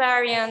new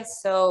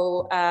variants,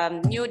 so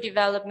new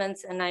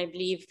developments, and I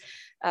believe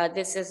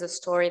this is a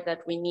story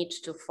that we need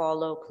to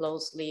follow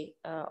closely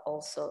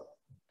also,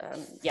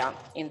 yeah,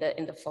 in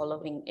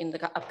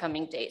the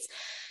upcoming days.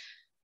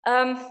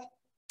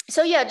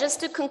 So yeah,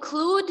 just to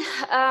conclude,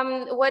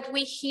 what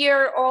we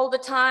hear all the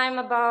time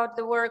about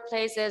the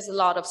workplace is a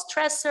lot of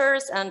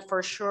stressors, and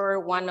for sure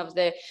one of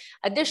the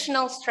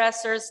additional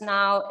stressors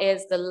now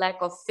is the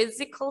lack of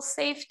physical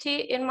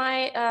safety, in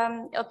my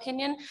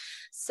opinion.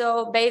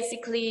 So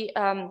basically,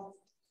 and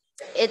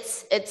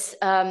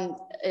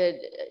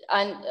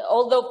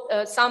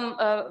although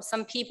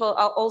some people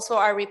also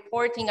are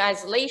reporting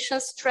isolation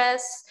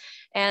stress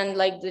and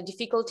like the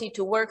difficulty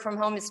to work from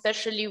home,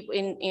 especially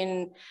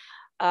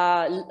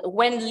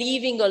when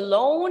leaving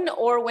alone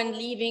or when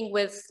leaving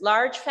with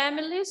large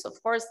families.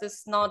 Of course, this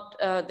is not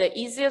the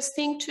easiest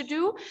thing to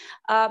do,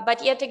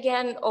 but yet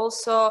again,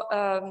 also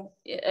a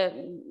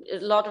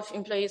lot of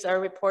employees are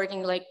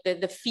reporting like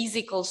the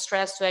physical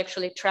stress to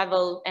actually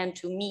travel and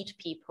to meet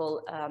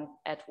people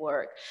at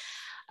work.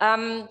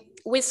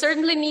 We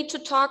certainly need to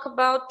talk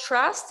about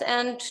trust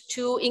and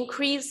to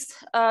increase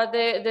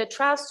the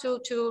trust,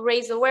 to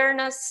raise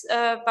awareness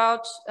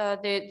about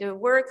the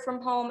work from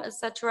home,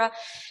 etc.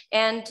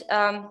 And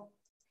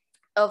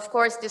of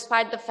course,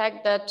 despite the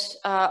fact that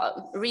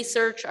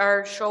research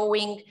are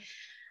showing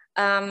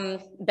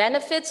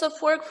benefits of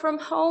work from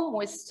home,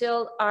 we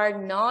still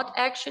are not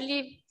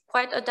actually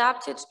quite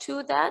adapted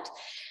to that.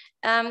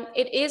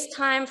 It is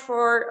time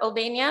for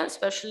Albania,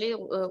 especially,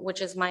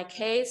 which is my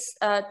case,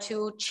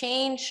 to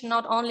change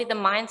not only the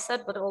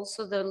mindset, but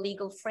also the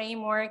legal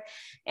framework,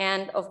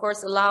 and of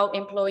course allow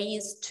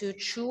employees to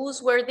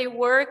choose where they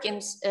work in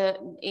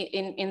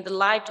the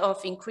light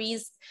of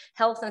increased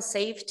health and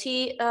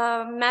safety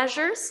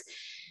measures.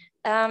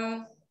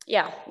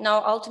 Yeah,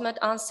 now ultimate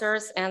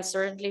answers and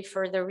certainly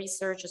further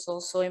research is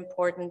also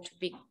important to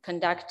be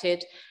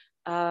conducted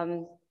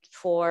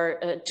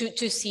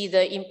to see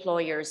the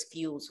employer's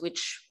views,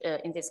 which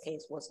in this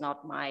case was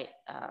not my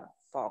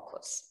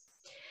focus.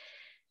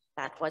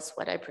 That was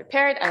what I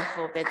prepared. I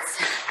hope it's...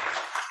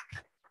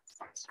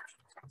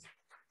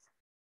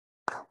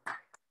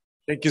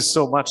 Thank you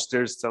so much,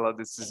 dear Stella.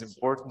 This is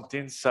important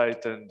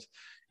insight and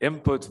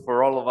input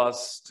for all of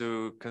us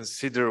to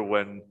consider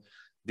when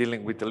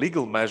dealing with the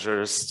legal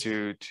measures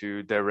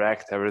to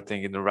direct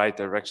everything in the right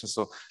direction.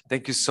 So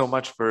thank you so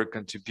much for your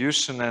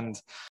contribution. And